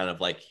is kind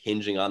of like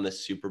hinging on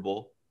this Super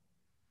Bowl?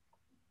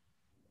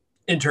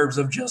 In terms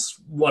of just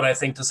what I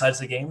think decides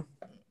the game?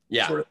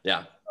 Yeah. Sort of.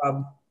 Yeah.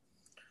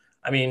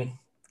 I mean,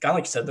 kind of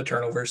like you said, the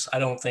turnovers, I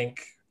don't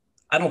think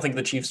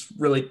the Chiefs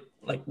really,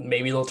 like,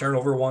 maybe they'll turn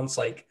over once.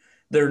 Like,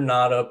 they're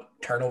not a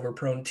turnover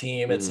prone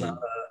team. It's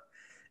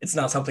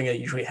not something that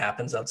usually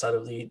happens outside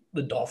of the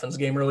Dolphins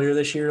game earlier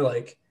this year.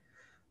 Like,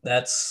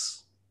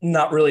 that's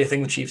not really a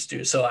thing the Chiefs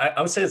do. So I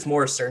would say it's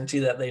more a certainty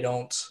that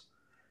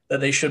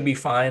they should be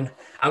fine.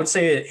 I would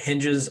say it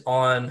hinges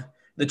on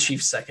the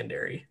Chiefs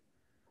secondary,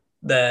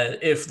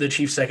 that if the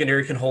Chiefs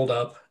secondary can hold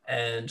up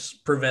and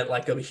prevent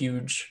like a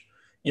huge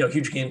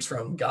games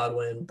from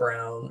Godwin,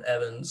 Brown,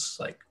 Evans,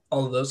 like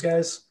all of those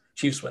guys,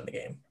 Chiefs win the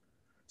game.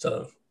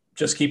 So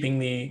just keeping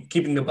the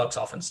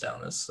Bucs offense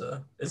down is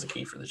a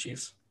key for the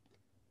Chiefs.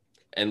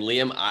 And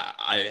Liam,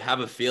 I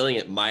have a feeling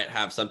it might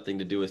have something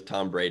to do with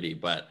Tom Brady,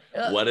 but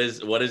what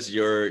is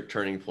your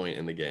turning point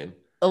in the game?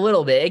 A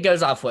little bit. It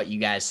goes off what you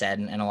guys said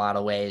in a lot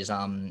of ways.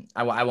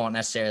 I won't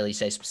necessarily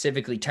say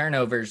specifically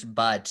turnovers,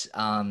 but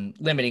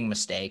limiting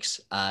mistakes.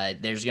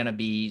 There's going to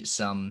be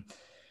some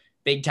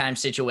big time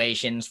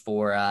situations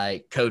for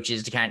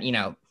coaches to kind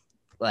of,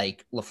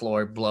 like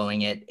LaFleur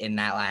blowing it in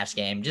that last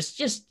game.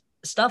 Just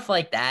stuff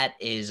like that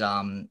is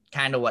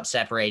kind of what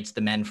separates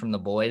the men from the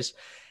boys.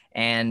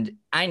 And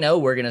I know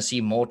we're going to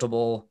see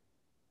multiple.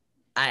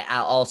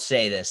 I'll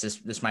say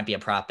this might be a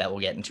prop that we'll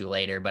get into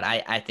later, but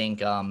I think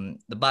the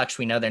Bucs,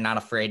 we know they're not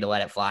afraid to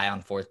let it fly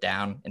on fourth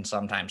down in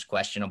sometimes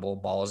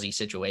questionable ballsy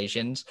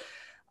situations.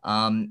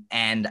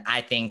 And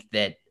I think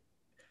that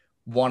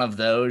one of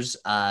those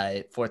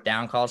fourth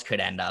down calls could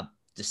end up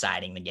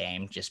deciding the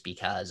game, just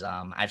because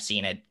I've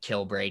seen it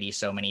kill Brady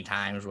so many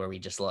times where we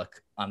just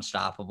look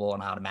unstoppable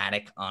and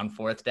automatic on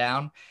fourth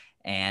down.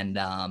 And,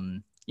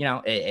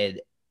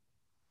 it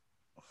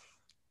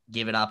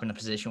give it up in a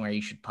position where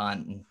you should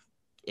punt. And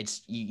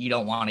you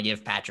don't want to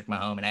give Patrick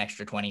Mahomes an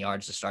extra 20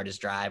 yards to start his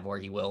drive, or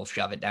he will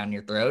shove it down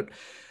your throat.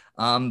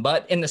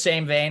 But in the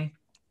same vein,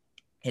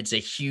 it's a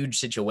huge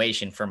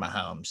situation for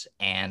Mahomes,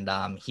 and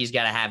he's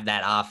got to have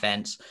that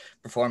offense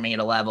performing at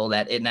a level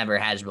that it never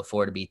has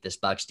before to beat this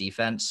Bucs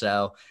defense.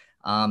 So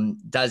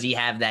does he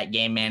have that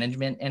game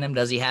management in him?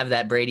 Does he have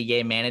that Brady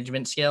game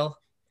management skill?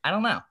 I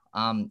don't know.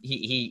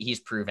 He's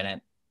proven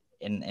it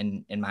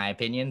in my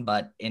opinion,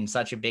 but in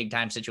such a big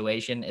time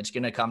situation, it's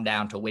going to come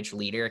down to which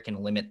leader can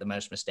limit the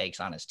most mistakes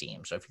on his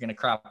team. So if you're going to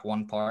crop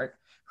one part,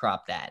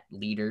 crop that.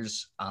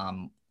 Leaders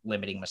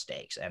limiting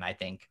mistakes. And I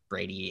think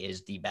Brady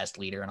is the best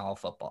leader in all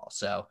football.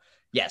 So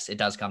yes, it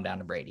does come down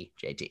to Brady,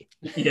 JT.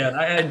 Yeah,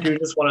 I do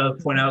just want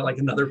to point out like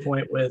another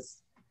point with,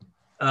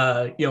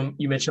 you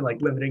mentioned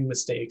like limiting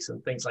mistakes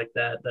and things like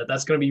that.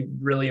 That's going to be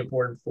really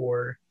important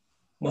for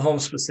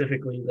Mahomes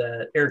specifically.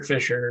 That Eric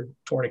Fisher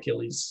torn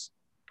Achilles,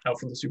 out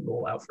for the Super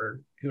Bowl, out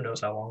for who knows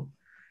how long.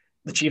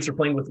 The Chiefs are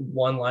playing with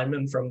one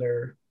lineman from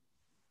their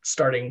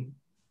starting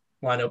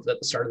lineup at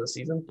the start of the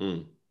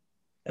season,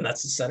 and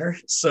that's the center.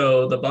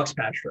 So the Bucs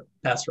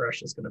pass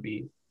rush is going to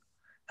be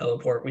hell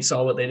important. We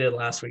saw what they did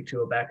last week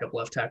to a backup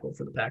left tackle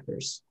for the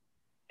Packers,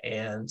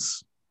 and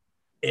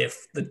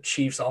if the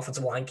Chiefs'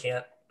 offensive line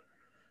can't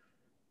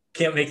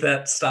make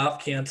that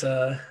stop, can't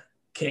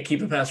can't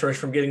keep a pass rush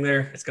from getting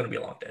there, it's going to be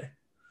a long day.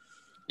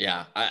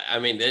 Yeah, I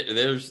mean,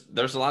 there's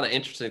a lot of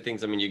interesting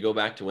things. I mean, you go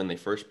back to when they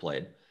first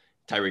played.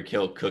 Tyreek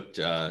Hill cooked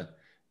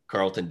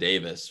Carlton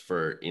Davis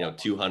for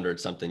 200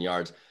 something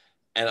yards,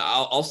 and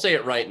I'll say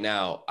it right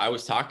now. I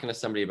was talking to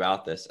somebody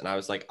about this, and I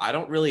was like, I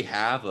don't really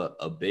have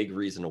a big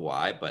reason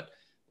why, but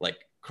like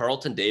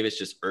Carlton Davis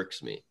just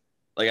irks me.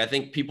 Like I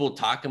think people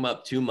talk him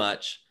up too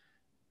much,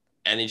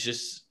 and he's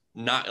just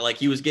not like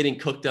he was getting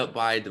cooked up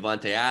by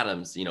Devontae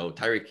Adams.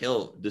 Tyreek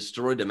Hill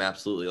destroyed him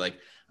absolutely. Like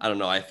I don't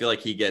know. I feel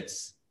like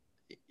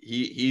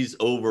he's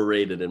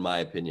overrated in my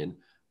opinion.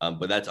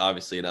 But that's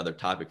obviously another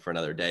topic for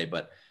another day.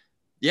 But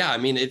yeah, I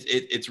mean,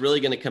 it's really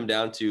going to come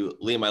down to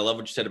Liam. I love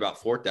what you said about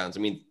fourth downs.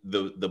 I mean,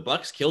 the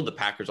Bucks killed the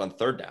Packers on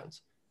third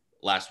downs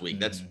last week.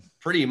 That's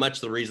pretty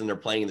much the reason they're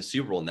playing in the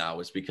Super Bowl now,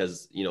 is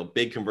because,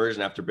 big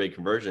conversion after big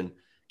conversion,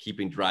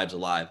 keeping drives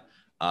alive.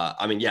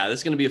 I mean, yeah, this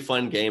is going to be a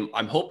fun game.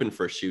 I'm hoping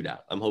for a shootout.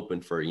 I'm hoping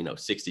for,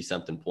 60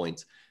 something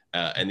points.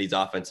 And these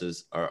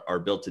offenses are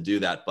built to do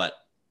that. But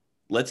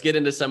let's get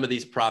into some of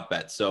these prop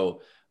bets.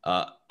 So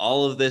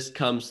all of this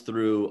comes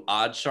through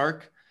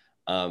OddsShark.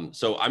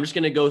 So I'm just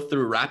going to go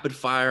through rapid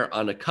fire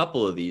on a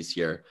couple of these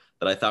here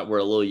that I thought were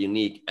a little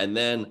unique. And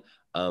then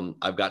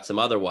I've got some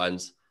other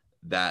ones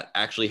that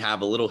actually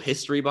have a little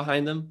history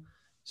behind them.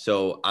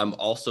 So I'm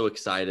also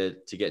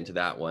excited to get into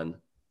that one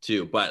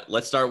too. But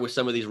let's start with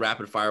some of these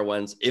rapid fire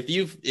ones. If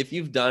you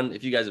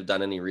guys have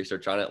done any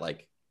research on it,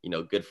 like,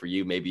 good for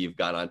you. Maybe you've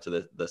gone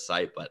onto the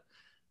site, but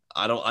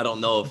I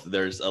don't know if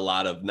there's a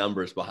lot of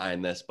numbers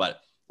behind this,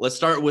 but let's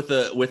start with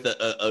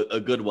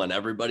a good one.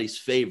 Everybody's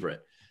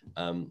favorite.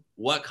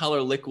 What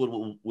color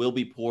liquid will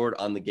be poured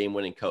on the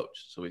game-winning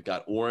coach? So we've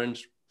got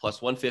orange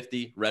plus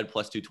 150, red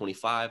plus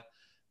 225,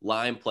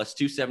 lime plus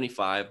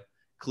 275,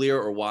 clear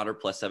or water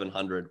plus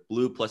 700,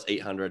 blue plus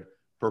 800,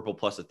 purple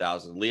plus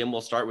 1,000. Liam,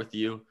 we'll start with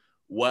you.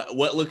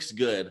 What looks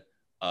good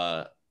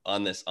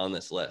on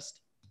this list?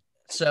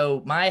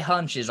 So my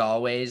hunch is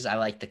always I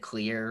like the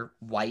clear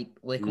white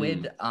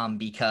liquid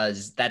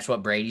because that's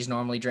what Brady's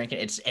normally drinking.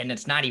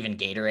 It's not even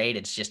Gatorade.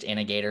 It's just in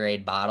a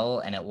Gatorade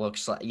bottle, and it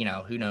looks like,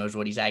 who knows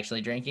what he's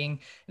actually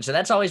drinking. And so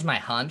that's always my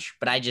hunch,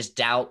 but I just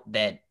doubt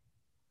that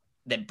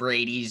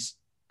Brady's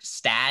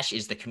stash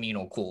is the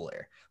communal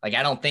cooler. Like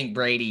I don't think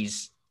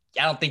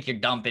you're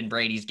dumping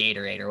Brady's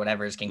Gatorade or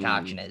whatever his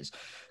concoction is.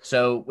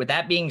 So with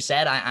that being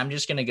said, I'm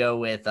just going to go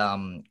with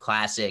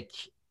classic.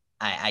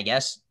 I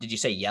guess, did you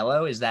say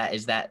yellow? Is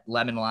that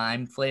lemon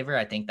lime flavor?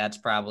 I think that's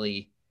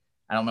probably,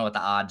 I don't know what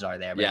the odds are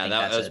there, but yeah,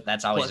 I think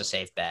that's always a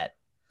safe bet.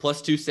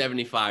 Plus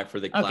 275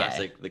 for the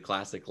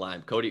classic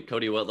lime.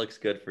 Cody, what looks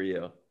good for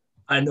you?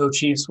 I know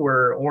Chiefs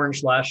were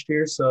orange last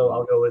year, so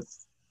I'll go with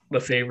the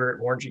favorite,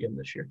 orange again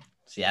this year.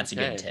 See, that's a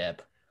good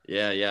tip.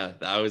 Yeah.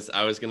 I was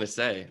going to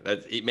say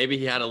that maybe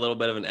he had a little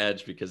bit of an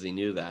edge because he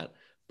knew that,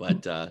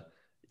 but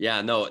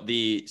yeah, no,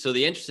 so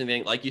the interesting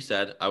thing, like you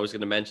said, I was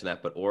going to mention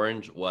that, but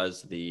orange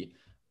was the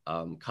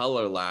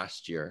color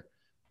last year.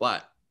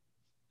 But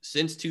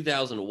since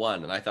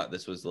 2001, and I thought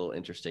this was a little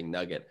interesting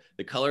nugget,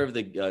 the color of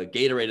the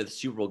Gatorade of the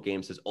Super Bowl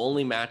games has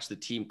only matched the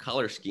team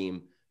color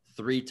scheme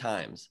 3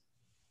 times.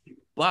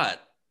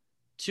 But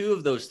 2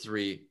 of those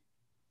 3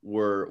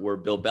 were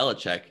Bill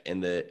Belichick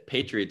and the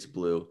Patriots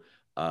blue.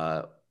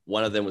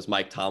 One of them was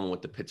Mike Tomlin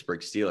with the Pittsburgh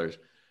Steelers.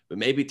 But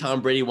maybe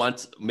Tom Brady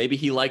maybe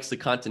he likes the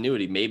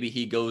continuity. Maybe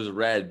he goes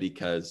red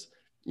because,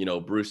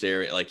 Bruce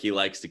Arians, like he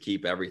likes to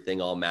keep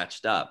everything all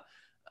matched up.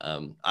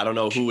 I don't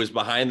know who was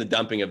behind the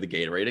dumping of the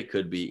Gatorade. It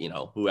could be,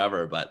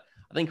 whoever, but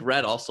I think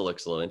red also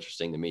looks a little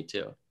interesting to me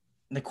too.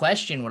 The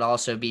question would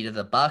also be, do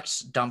the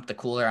Bucks dump the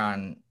cooler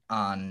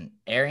on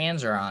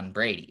Arians or on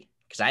Brady?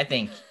 Because I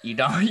think you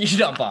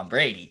dump on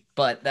Brady,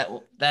 but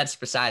that's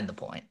beside the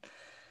point.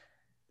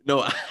 No,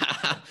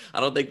 I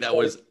don't think that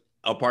was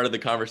a part of the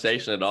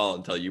conversation at all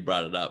until you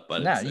brought it up.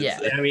 But I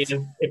mean,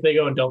 if they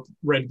go and dump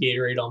red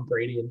Gatorade on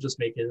Brady and just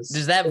make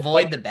does that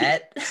void the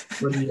bet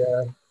for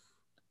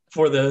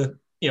the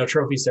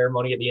trophy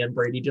ceremony at the end?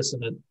 Brady just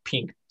in a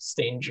pink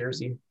stained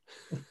jersey.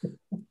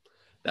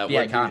 That would be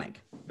iconic.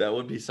 That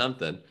would be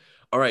something.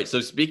 All right.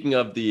 So speaking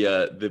of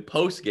the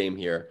post game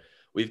here,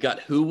 we've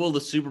got who will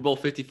the Super Bowl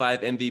 55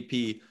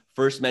 MVP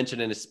first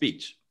mention in his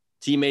speech?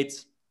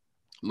 Teammates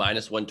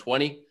minus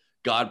 120,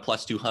 God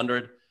plus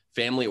 200.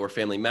 Family or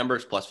family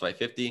members plus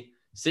 550,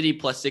 city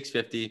plus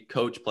 650,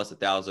 coach plus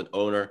 1,000,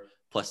 owner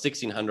plus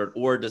 1,600,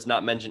 or does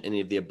not mention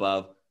any of the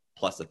above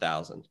plus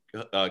 1,000.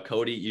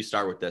 Cody, you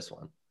start with this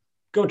one.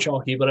 Go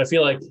chalky, but I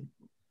feel like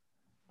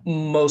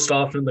most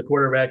often the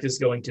quarterback is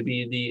going to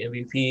be the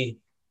MVP,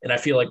 and I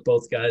feel like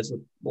both guys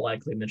would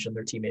likely mention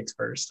their teammates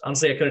first.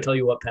 Honestly, I couldn't tell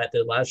you what Pat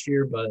did last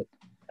year, but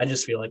I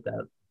just feel like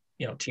that,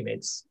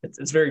 teammates.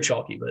 It's very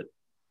chalky,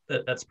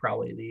 but that's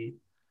probably the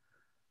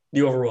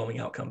overwhelming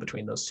outcome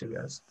between those 2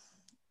 guys.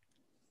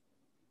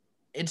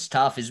 It's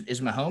tough. Is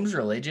Mahomes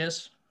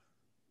religious?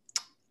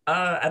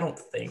 I don't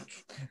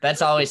think.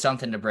 That's always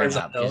something to bring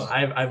up. I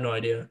have no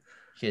idea.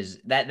 because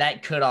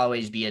that could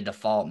always be a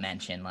default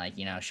mention, like,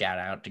 shout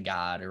out to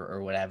God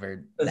or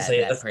whatever.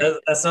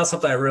 That's not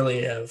something I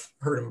really have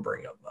heard him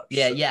bring up much.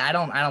 Yeah, so. yeah, I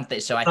don't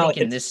think so. I think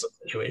in this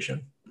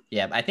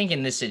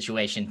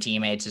situation,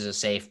 teammates is a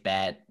safe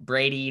bet.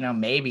 Brady,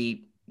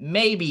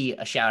 maybe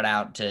a shout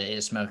out to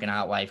his smoking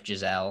hot wife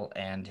Giselle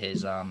and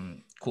his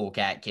cool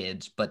cat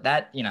kids, but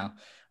that,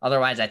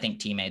 otherwise I think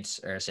teammates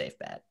are a safe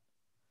bet.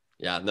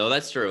 Yeah, no,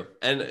 that's true.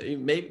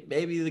 And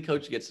maybe the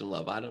coach gets some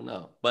love. I don't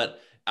know.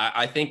 But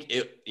I think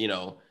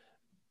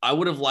I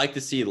would have liked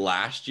to see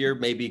last year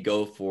maybe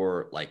go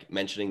for like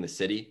mentioning the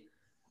city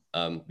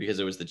because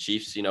it was the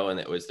Chiefs, and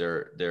it was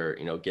their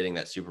getting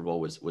that Super Bowl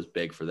was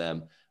big for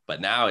them.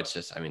 But now it's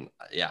just,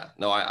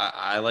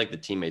 I like the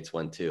teammates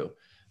one too.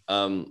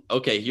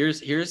 Okay,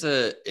 here's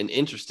an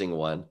interesting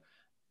one.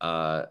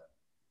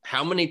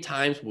 How many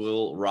times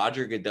will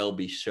Roger Goodell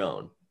be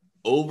shown?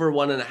 Over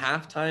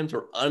 1.5 times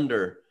or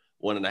under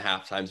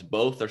 1.5 times?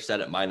 Both are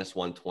set at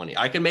 -120.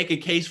 I can make a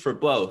case for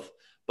both,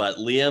 but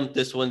Liam,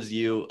 this one's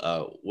you.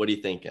 What are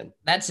you thinking?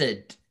 That's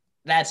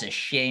a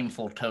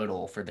shameful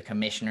total for the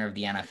commissioner of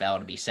the NFL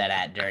to be set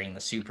at during the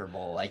Super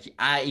Bowl. Like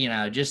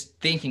just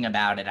thinking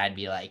about it, I'd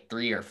be like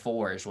 3 or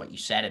 4 is what you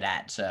set it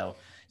at. So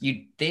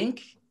you'd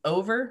think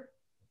over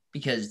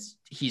because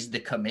he's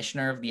the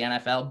commissioner of the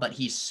NFL, but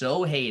he's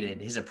so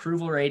hated. His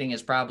approval rating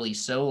is probably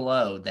so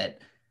low that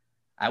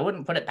I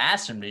wouldn't put it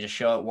past him to just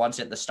show it once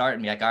at the start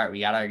and be like, all right, we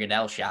got our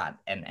Goodell shot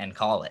and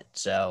call it.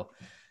 So,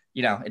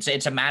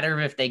 it's a matter of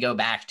if they go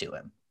back to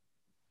him.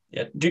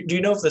 Yeah. Do you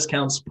know if this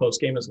counts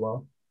post game as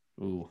well?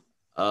 Ooh.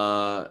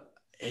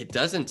 It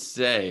doesn't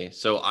say.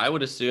 So I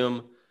would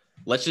assume,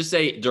 let's just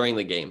say during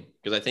the game,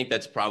 because I think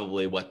that's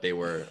probably what they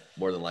were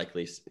more than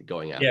likely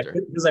going after. Yeah,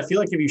 because I feel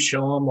like if you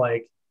show them,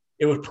 like,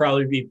 it would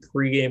probably be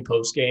pregame,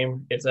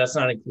 postgame. If that's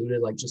not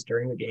included, like just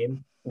during the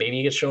game, maybe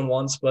you get shown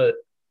once, but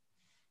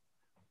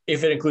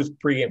if it includes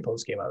pregame,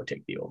 postgame, I would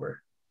take the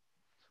over.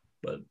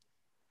 But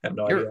I have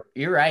no idea.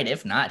 You're right.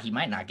 If not, he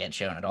might not get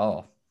shown at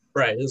all.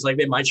 Right. It's like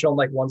they might show him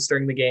like once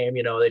during the game.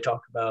 They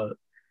talk about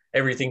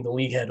everything the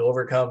league had to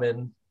overcome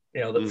and,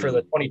 for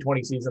the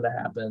 2020 season to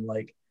happen,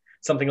 like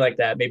something like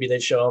that. Maybe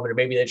they'd show him, or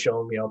maybe they'd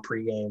show him,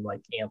 pregame,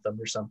 like anthem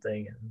or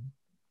something. And,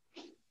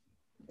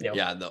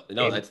 yeah,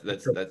 no,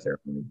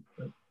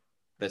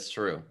 that's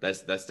true.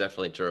 That's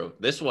definitely true.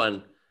 This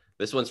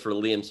one's for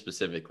Liam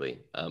specifically.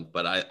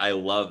 But I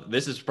love,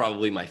 this is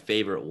probably my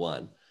favorite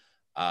one.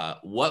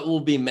 What will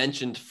be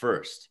mentioned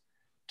first?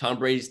 Tom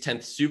Brady's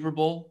 10th Super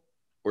Bowl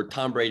or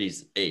Tom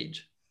Brady's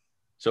age?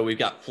 So we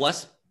got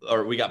plus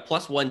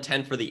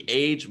 110 for the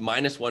age,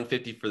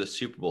 -150 for the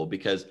Super Bowl,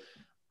 because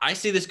I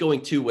see this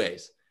going two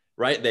ways,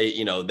 right?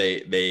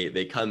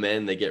 They come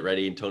in, they get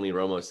ready, and Tony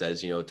Romo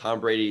says,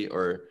 Tom Brady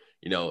or,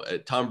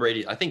 Tom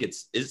Brady, I think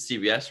is it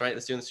CBS, right?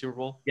 That's doing the Super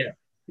Bowl. Yeah.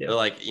 They're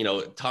like,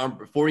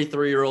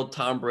 43-year-old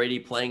Tom Brady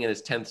playing in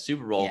his 10th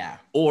Super Bowl,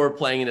 or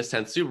playing in his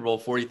 10th Super Bowl,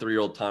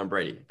 43-year-old Tom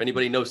Brady. If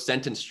anybody knows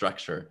sentence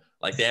structure,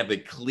 like they have the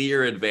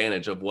clear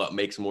advantage of what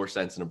makes more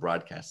sense in a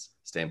broadcast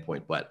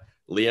standpoint. But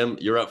Liam,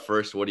 you're up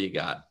first. What do you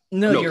got?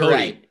 No, you're Cody.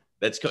 right.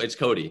 It's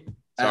Cody.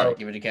 Sorry.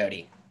 Give it to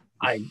Cody.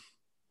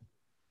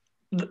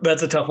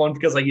 That's a tough one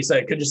because, like you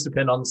said, it could just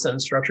depend on the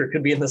sentence structure. It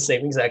could be in the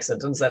same exact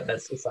sentence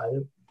that's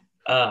decided.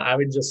 I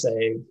would just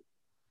say,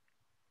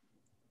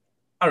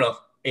 I don't know,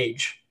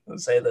 age.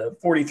 Let's say the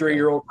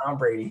 43-year-old Tom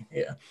Brady.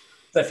 Yeah,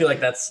 I feel like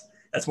that's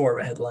more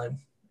of a headline.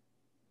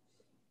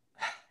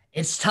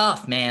 It's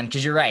tough, man,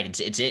 because you're right.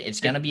 It's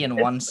gonna be in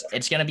one.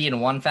 It's gonna be in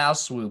one foul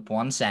swoop,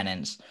 one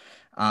sentence.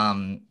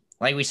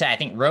 Like we said, I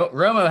think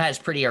Romo has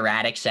pretty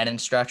erratic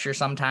sentence structure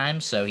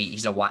sometimes, so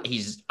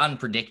he's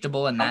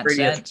unpredictable in that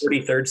sense.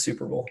 43rd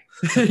Super Bowl.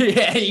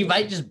 Yeah, you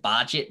might just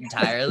botch it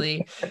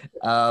entirely.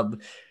 I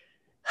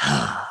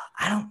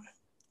don't.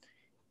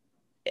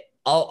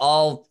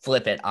 I'll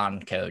flip it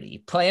on Cody.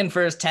 Playing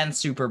for his 10th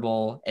Super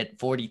Bowl at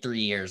 43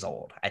 years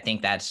old. I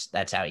think that's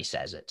how he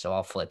says it. So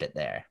I'll flip it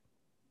there.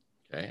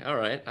 Okay. All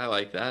right. I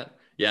like that.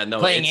 Yeah. No.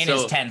 Playing in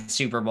his 10th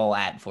Super Bowl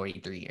at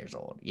 43 years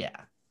old. Yeah.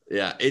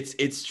 Yeah.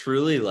 It's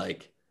truly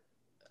like,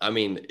 I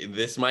mean,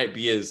 this might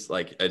be as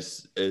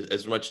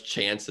much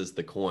chance as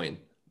the coin.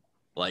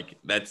 Like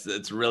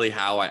that's really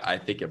how I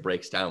think it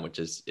breaks down, which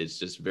is, it's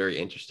just very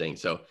interesting.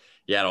 So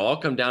yeah, it'll all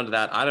come down to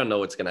that. I don't know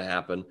what's going to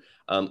happen.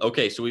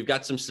 Okay, so we've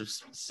got some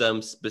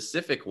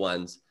specific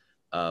ones.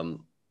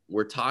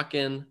 We're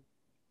talking,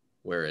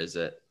 where is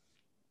it?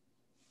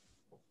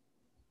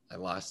 I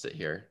lost it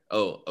here.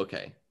 Oh,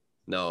 okay.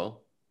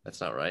 No,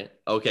 that's not right.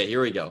 Okay,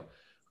 here we go.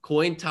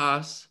 Coin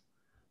toss.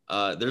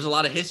 There's a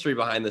lot of history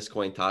behind this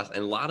coin toss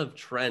and a lot of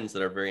trends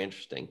that are very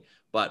interesting.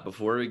 But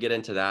before we get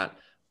into that,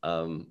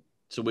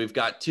 so we've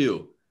got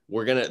two.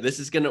 We're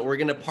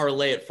gonna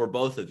parlay it for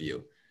both of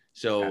you.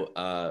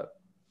 So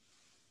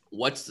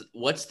what's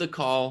the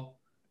call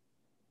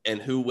and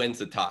who wins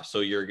the toss? So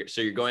you're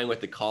going with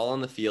the call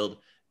on the field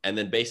and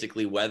then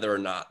basically whether or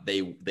not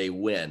they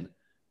win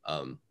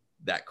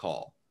that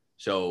call.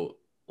 So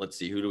let's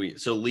see,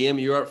 so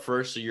Liam, you're up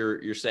first. So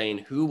you're saying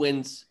who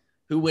wins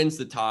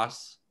the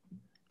toss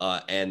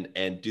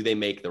and do they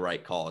make the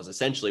right call is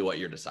essentially what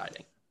you're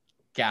deciding.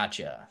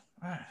 Gotcha.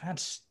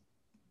 That's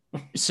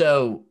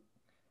so.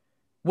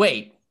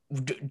 Wait,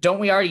 don't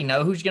we already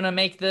know who's gonna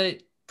make the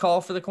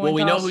call for the coin toss? Well,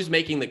 we know who's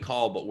making the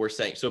call, but we're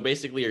saying so.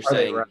 Basically, you're Are they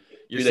saying right?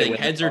 you're Do they saying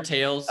win heads the or toss?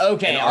 tails.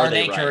 Okay, and are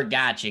they right? correct?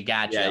 Gotcha.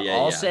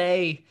 Yeah.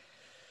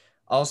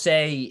 I'll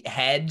say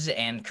heads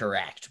and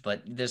correct,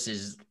 but this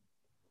is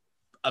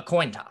a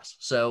coin toss.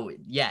 So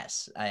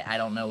yes, I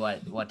don't know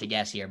what to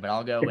guess here, but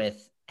I'll go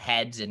with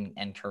heads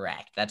and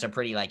correct. That's a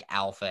pretty like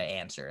alpha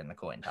answer in the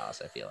coin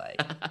toss, I feel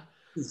like.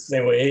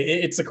 Same way.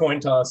 It's a coin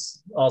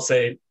toss. I'll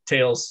say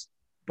tails.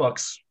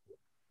 Bucks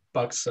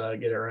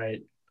get it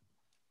right.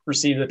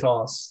 Receive the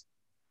toss.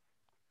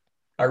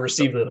 Or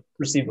receive the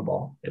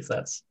ball if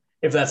that's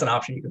an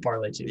option you can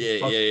parlay to.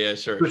 Yeah,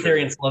 sure.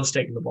 Libertarians loves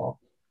taking the ball.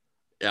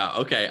 Yeah.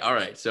 Okay. All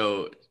right.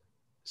 So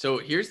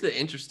here's the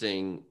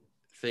interesting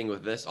thing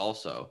with this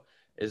also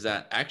is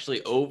that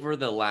actually over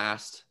the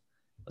last,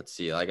 let's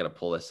see, I got to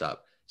pull this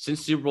up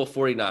since Super Bowl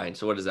 49.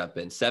 So what has that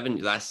been?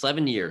 Last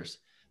 7 years,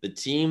 the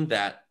team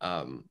that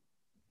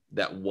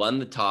won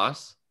the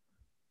toss,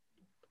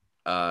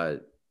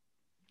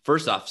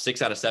 first off,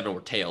 6 out of 7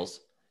 were tails.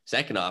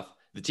 Second off,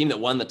 the team that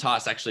won the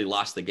toss actually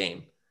lost the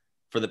game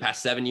for the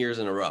past 7 years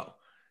in a row.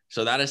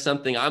 So that is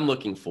something I'm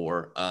looking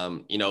for,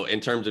 in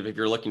terms of if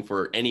you're looking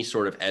for any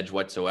sort of edge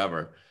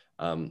whatsoever,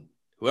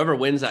 whoever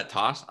wins that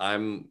toss,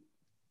 I'm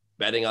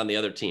betting on the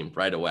other team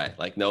right away.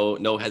 Like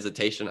no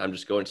hesitation. I'm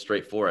just going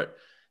straight for it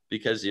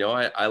because,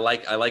 I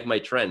like my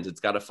trends.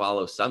 It's got to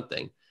follow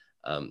something.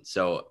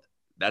 So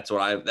that's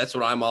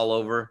what I'm all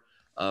over.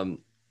 I'm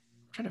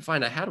trying to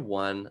find, I had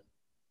one.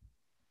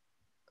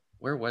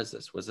 Where was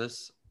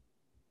this?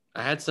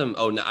 I had some,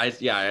 I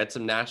had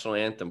some national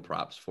anthem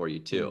props for you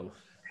too.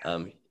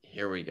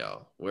 Here we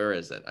go. Where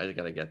is it? I just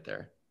got to get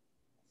there.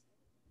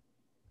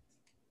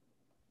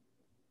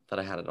 Thought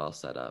I had it all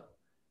set up.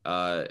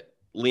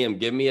 Liam,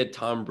 give me a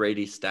Tom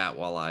Brady stat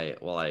while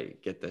I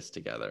get this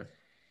together.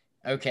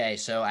 Okay,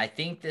 so I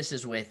think this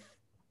is with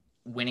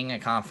winning a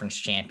conference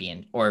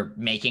champion or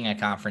making a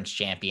conference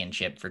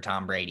championship for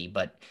Tom Brady,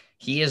 but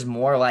he is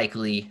more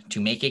likely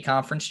to make a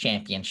conference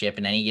championship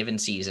in any given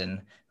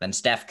season than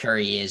Steph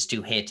Curry is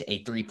to hit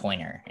a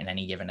three-pointer in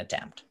any given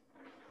attempt.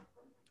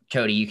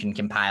 Cody, you can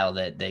compile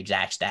the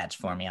exact stats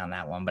for me on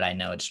that one, but I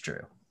know it's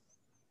true.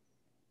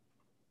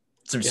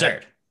 It's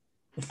absurd.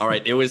 Yeah. All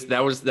right.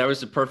 That was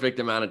the perfect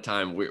amount of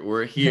time.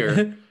 We're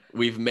here.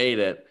 We've made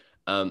it.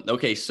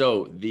 Okay.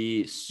 So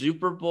the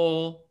Super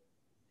Bowl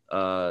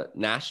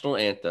national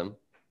anthem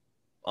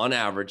on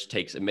average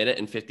takes 1 minute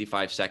and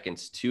 55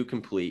 seconds to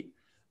complete.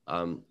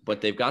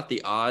 But they've got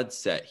the odds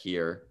set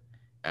here.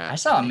 I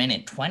saw 1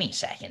 minute 20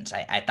 seconds.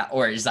 I thought,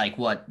 or is like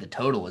what the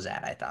total was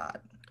at, I thought.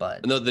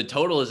 But no, the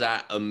total is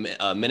at a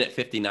minute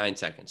 59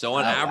 seconds. So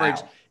on average,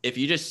 if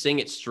you just sing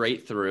it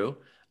straight through,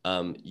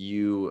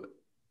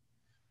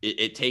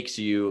 it takes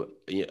you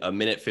 1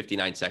 minute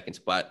 59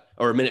 seconds,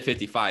 or 1 minute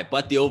 55,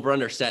 but the over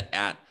under set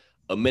at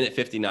 1 minute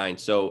 59.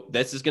 So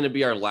this is going to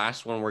be our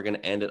last one. We're going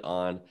to end it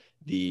on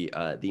the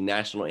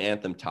national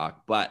anthem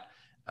talk, but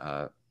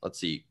let's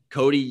see,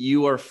 Cody,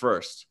 you are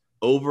first.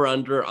 Over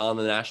under on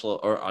the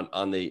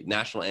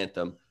national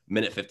anthem,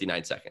 minute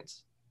 59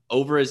 seconds.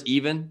 Over is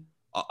even.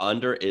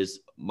 Under is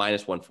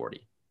minus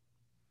 140.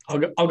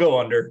 I'll go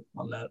under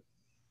on that.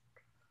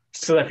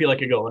 Just because I feel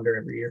like I go under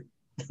every year.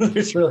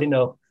 There's really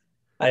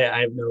I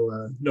have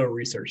no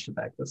research to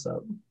back this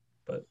up.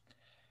 But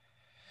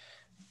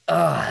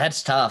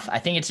that's tough. I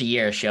think it's a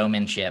year of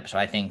showmanship. So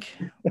I think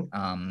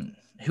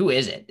who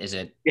is it? Is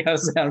it? Yeah, I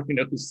don't even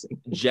know who's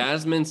singing.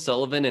 Jasmine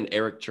Sullivan and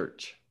Eric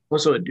Church.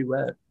 Also a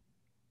duet.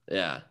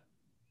 Yeah.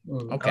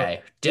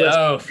 Okay.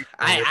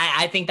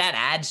 I think that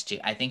adds to.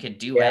 I think a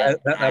duet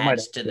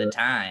adds to the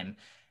time.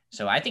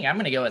 So I think I'm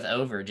going to go with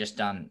over just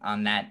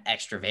on that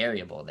extra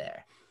variable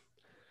there.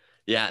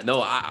 Yeah,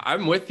 no,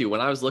 I'm with you.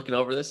 When I was looking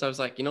over this, I was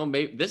like,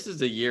 maybe this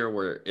is a year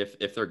where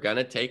if they're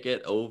gonna take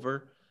it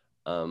over,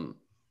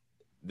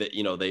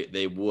 that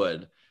they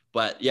would.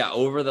 But yeah,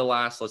 over the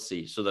last, let's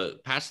see, so the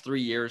past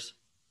 3 years,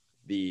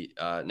 the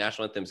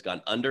national anthem's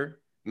gone under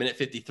minute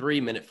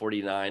 53, minute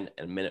 49,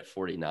 and minute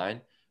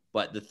 49.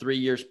 But the 3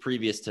 years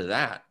previous to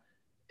that,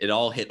 it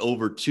all hit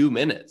over 2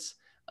 minutes,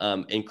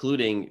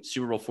 including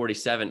Super Bowl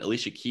 47,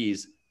 Alicia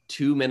Keys,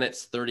 2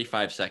 minutes,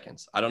 35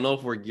 seconds. I don't know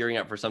if we're gearing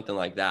up for something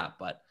like that,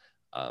 but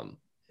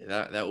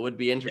that would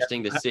be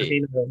interesting to see.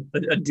 I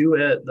mean, a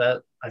duet,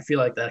 that I feel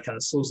like that kind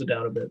of slows it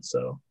down a bit.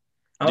 So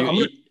I'm going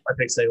to my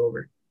pick say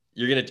over.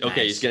 You're going to,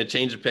 okay, he's going to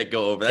change the pick,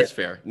 go over. That's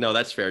fair. No,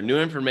 that's fair. New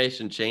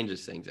information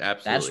changes things.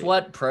 Absolutely. That's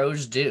what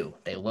pros do.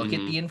 They look at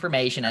the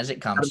information as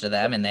it comes to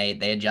them, and they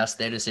adjust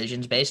their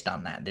decisions based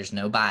on that. There's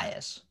no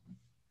bias.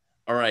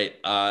 All right.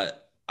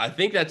 I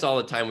think that's all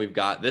the time we've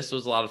got. This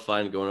was a lot of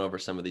fun going over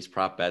some of these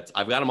prop bets.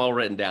 I've got them all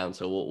written down,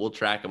 so we'll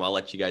track them. I'll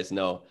let you guys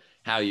know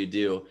how you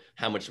do,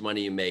 how much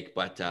money you make.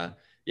 But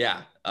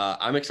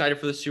I'm excited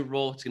for the Super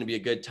Bowl. It's going to be a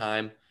good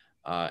time.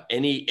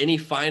 Any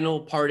final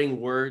parting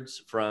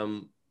words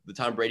from the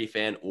Tom Brady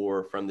fan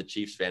or from the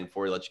Chiefs fan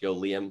before we let you go?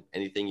 Liam,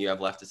 anything you have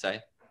left to say?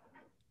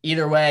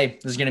 Either way,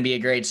 this is going to be a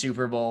great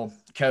Super Bowl.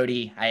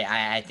 Cody,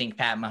 I think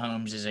Pat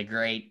Mahomes is a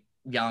great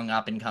young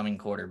up and coming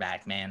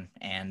quarterback, man.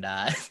 And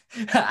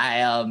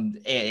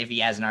if he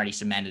hasn't already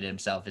cemented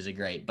himself as a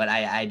great, but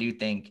I do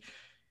think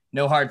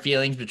no hard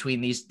feelings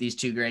between these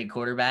two great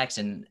quarterbacks,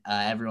 and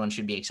everyone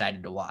should be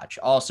excited to watch.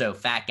 Also,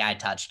 fat guy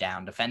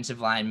touchdown, defensive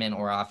lineman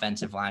or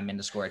offensive lineman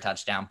to score a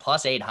touchdown,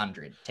 plus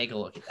 800. Take a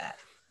look at that.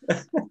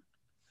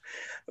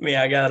 I mean,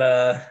 I got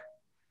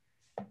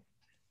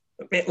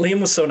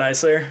Liam was so nice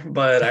there,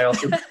 but I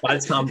also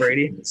it's Tom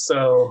Brady.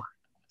 So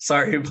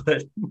sorry,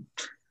 but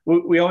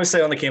we always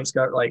say on the campus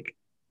cover, like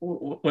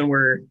when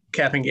we're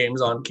capping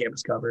games on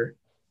campus cover,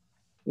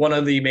 one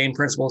of the main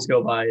principles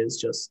go by is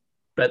just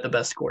bet the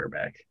best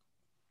quarterback,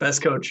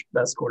 best coach,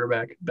 best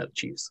quarterback, bet the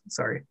Chiefs.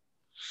 Sorry.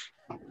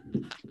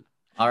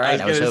 All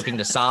right, I was hoping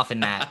to soften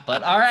that,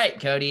 but all right,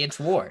 Cody, it's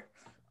war.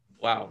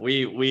 Wow,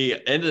 we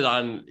ended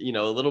on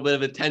a little bit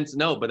of a tense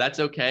note, but that's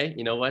okay.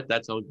 You know what?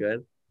 That's all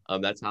good.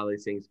 That's how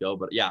these things go.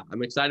 But yeah,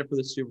 I'm excited for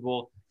the Super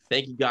Bowl.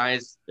 Thank you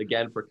guys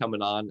again for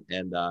coming on,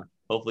 and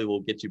hopefully we'll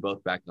get you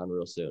both back on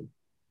real soon.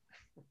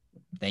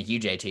 Thank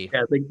you, JT.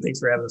 Yeah, thanks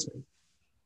for having us, man.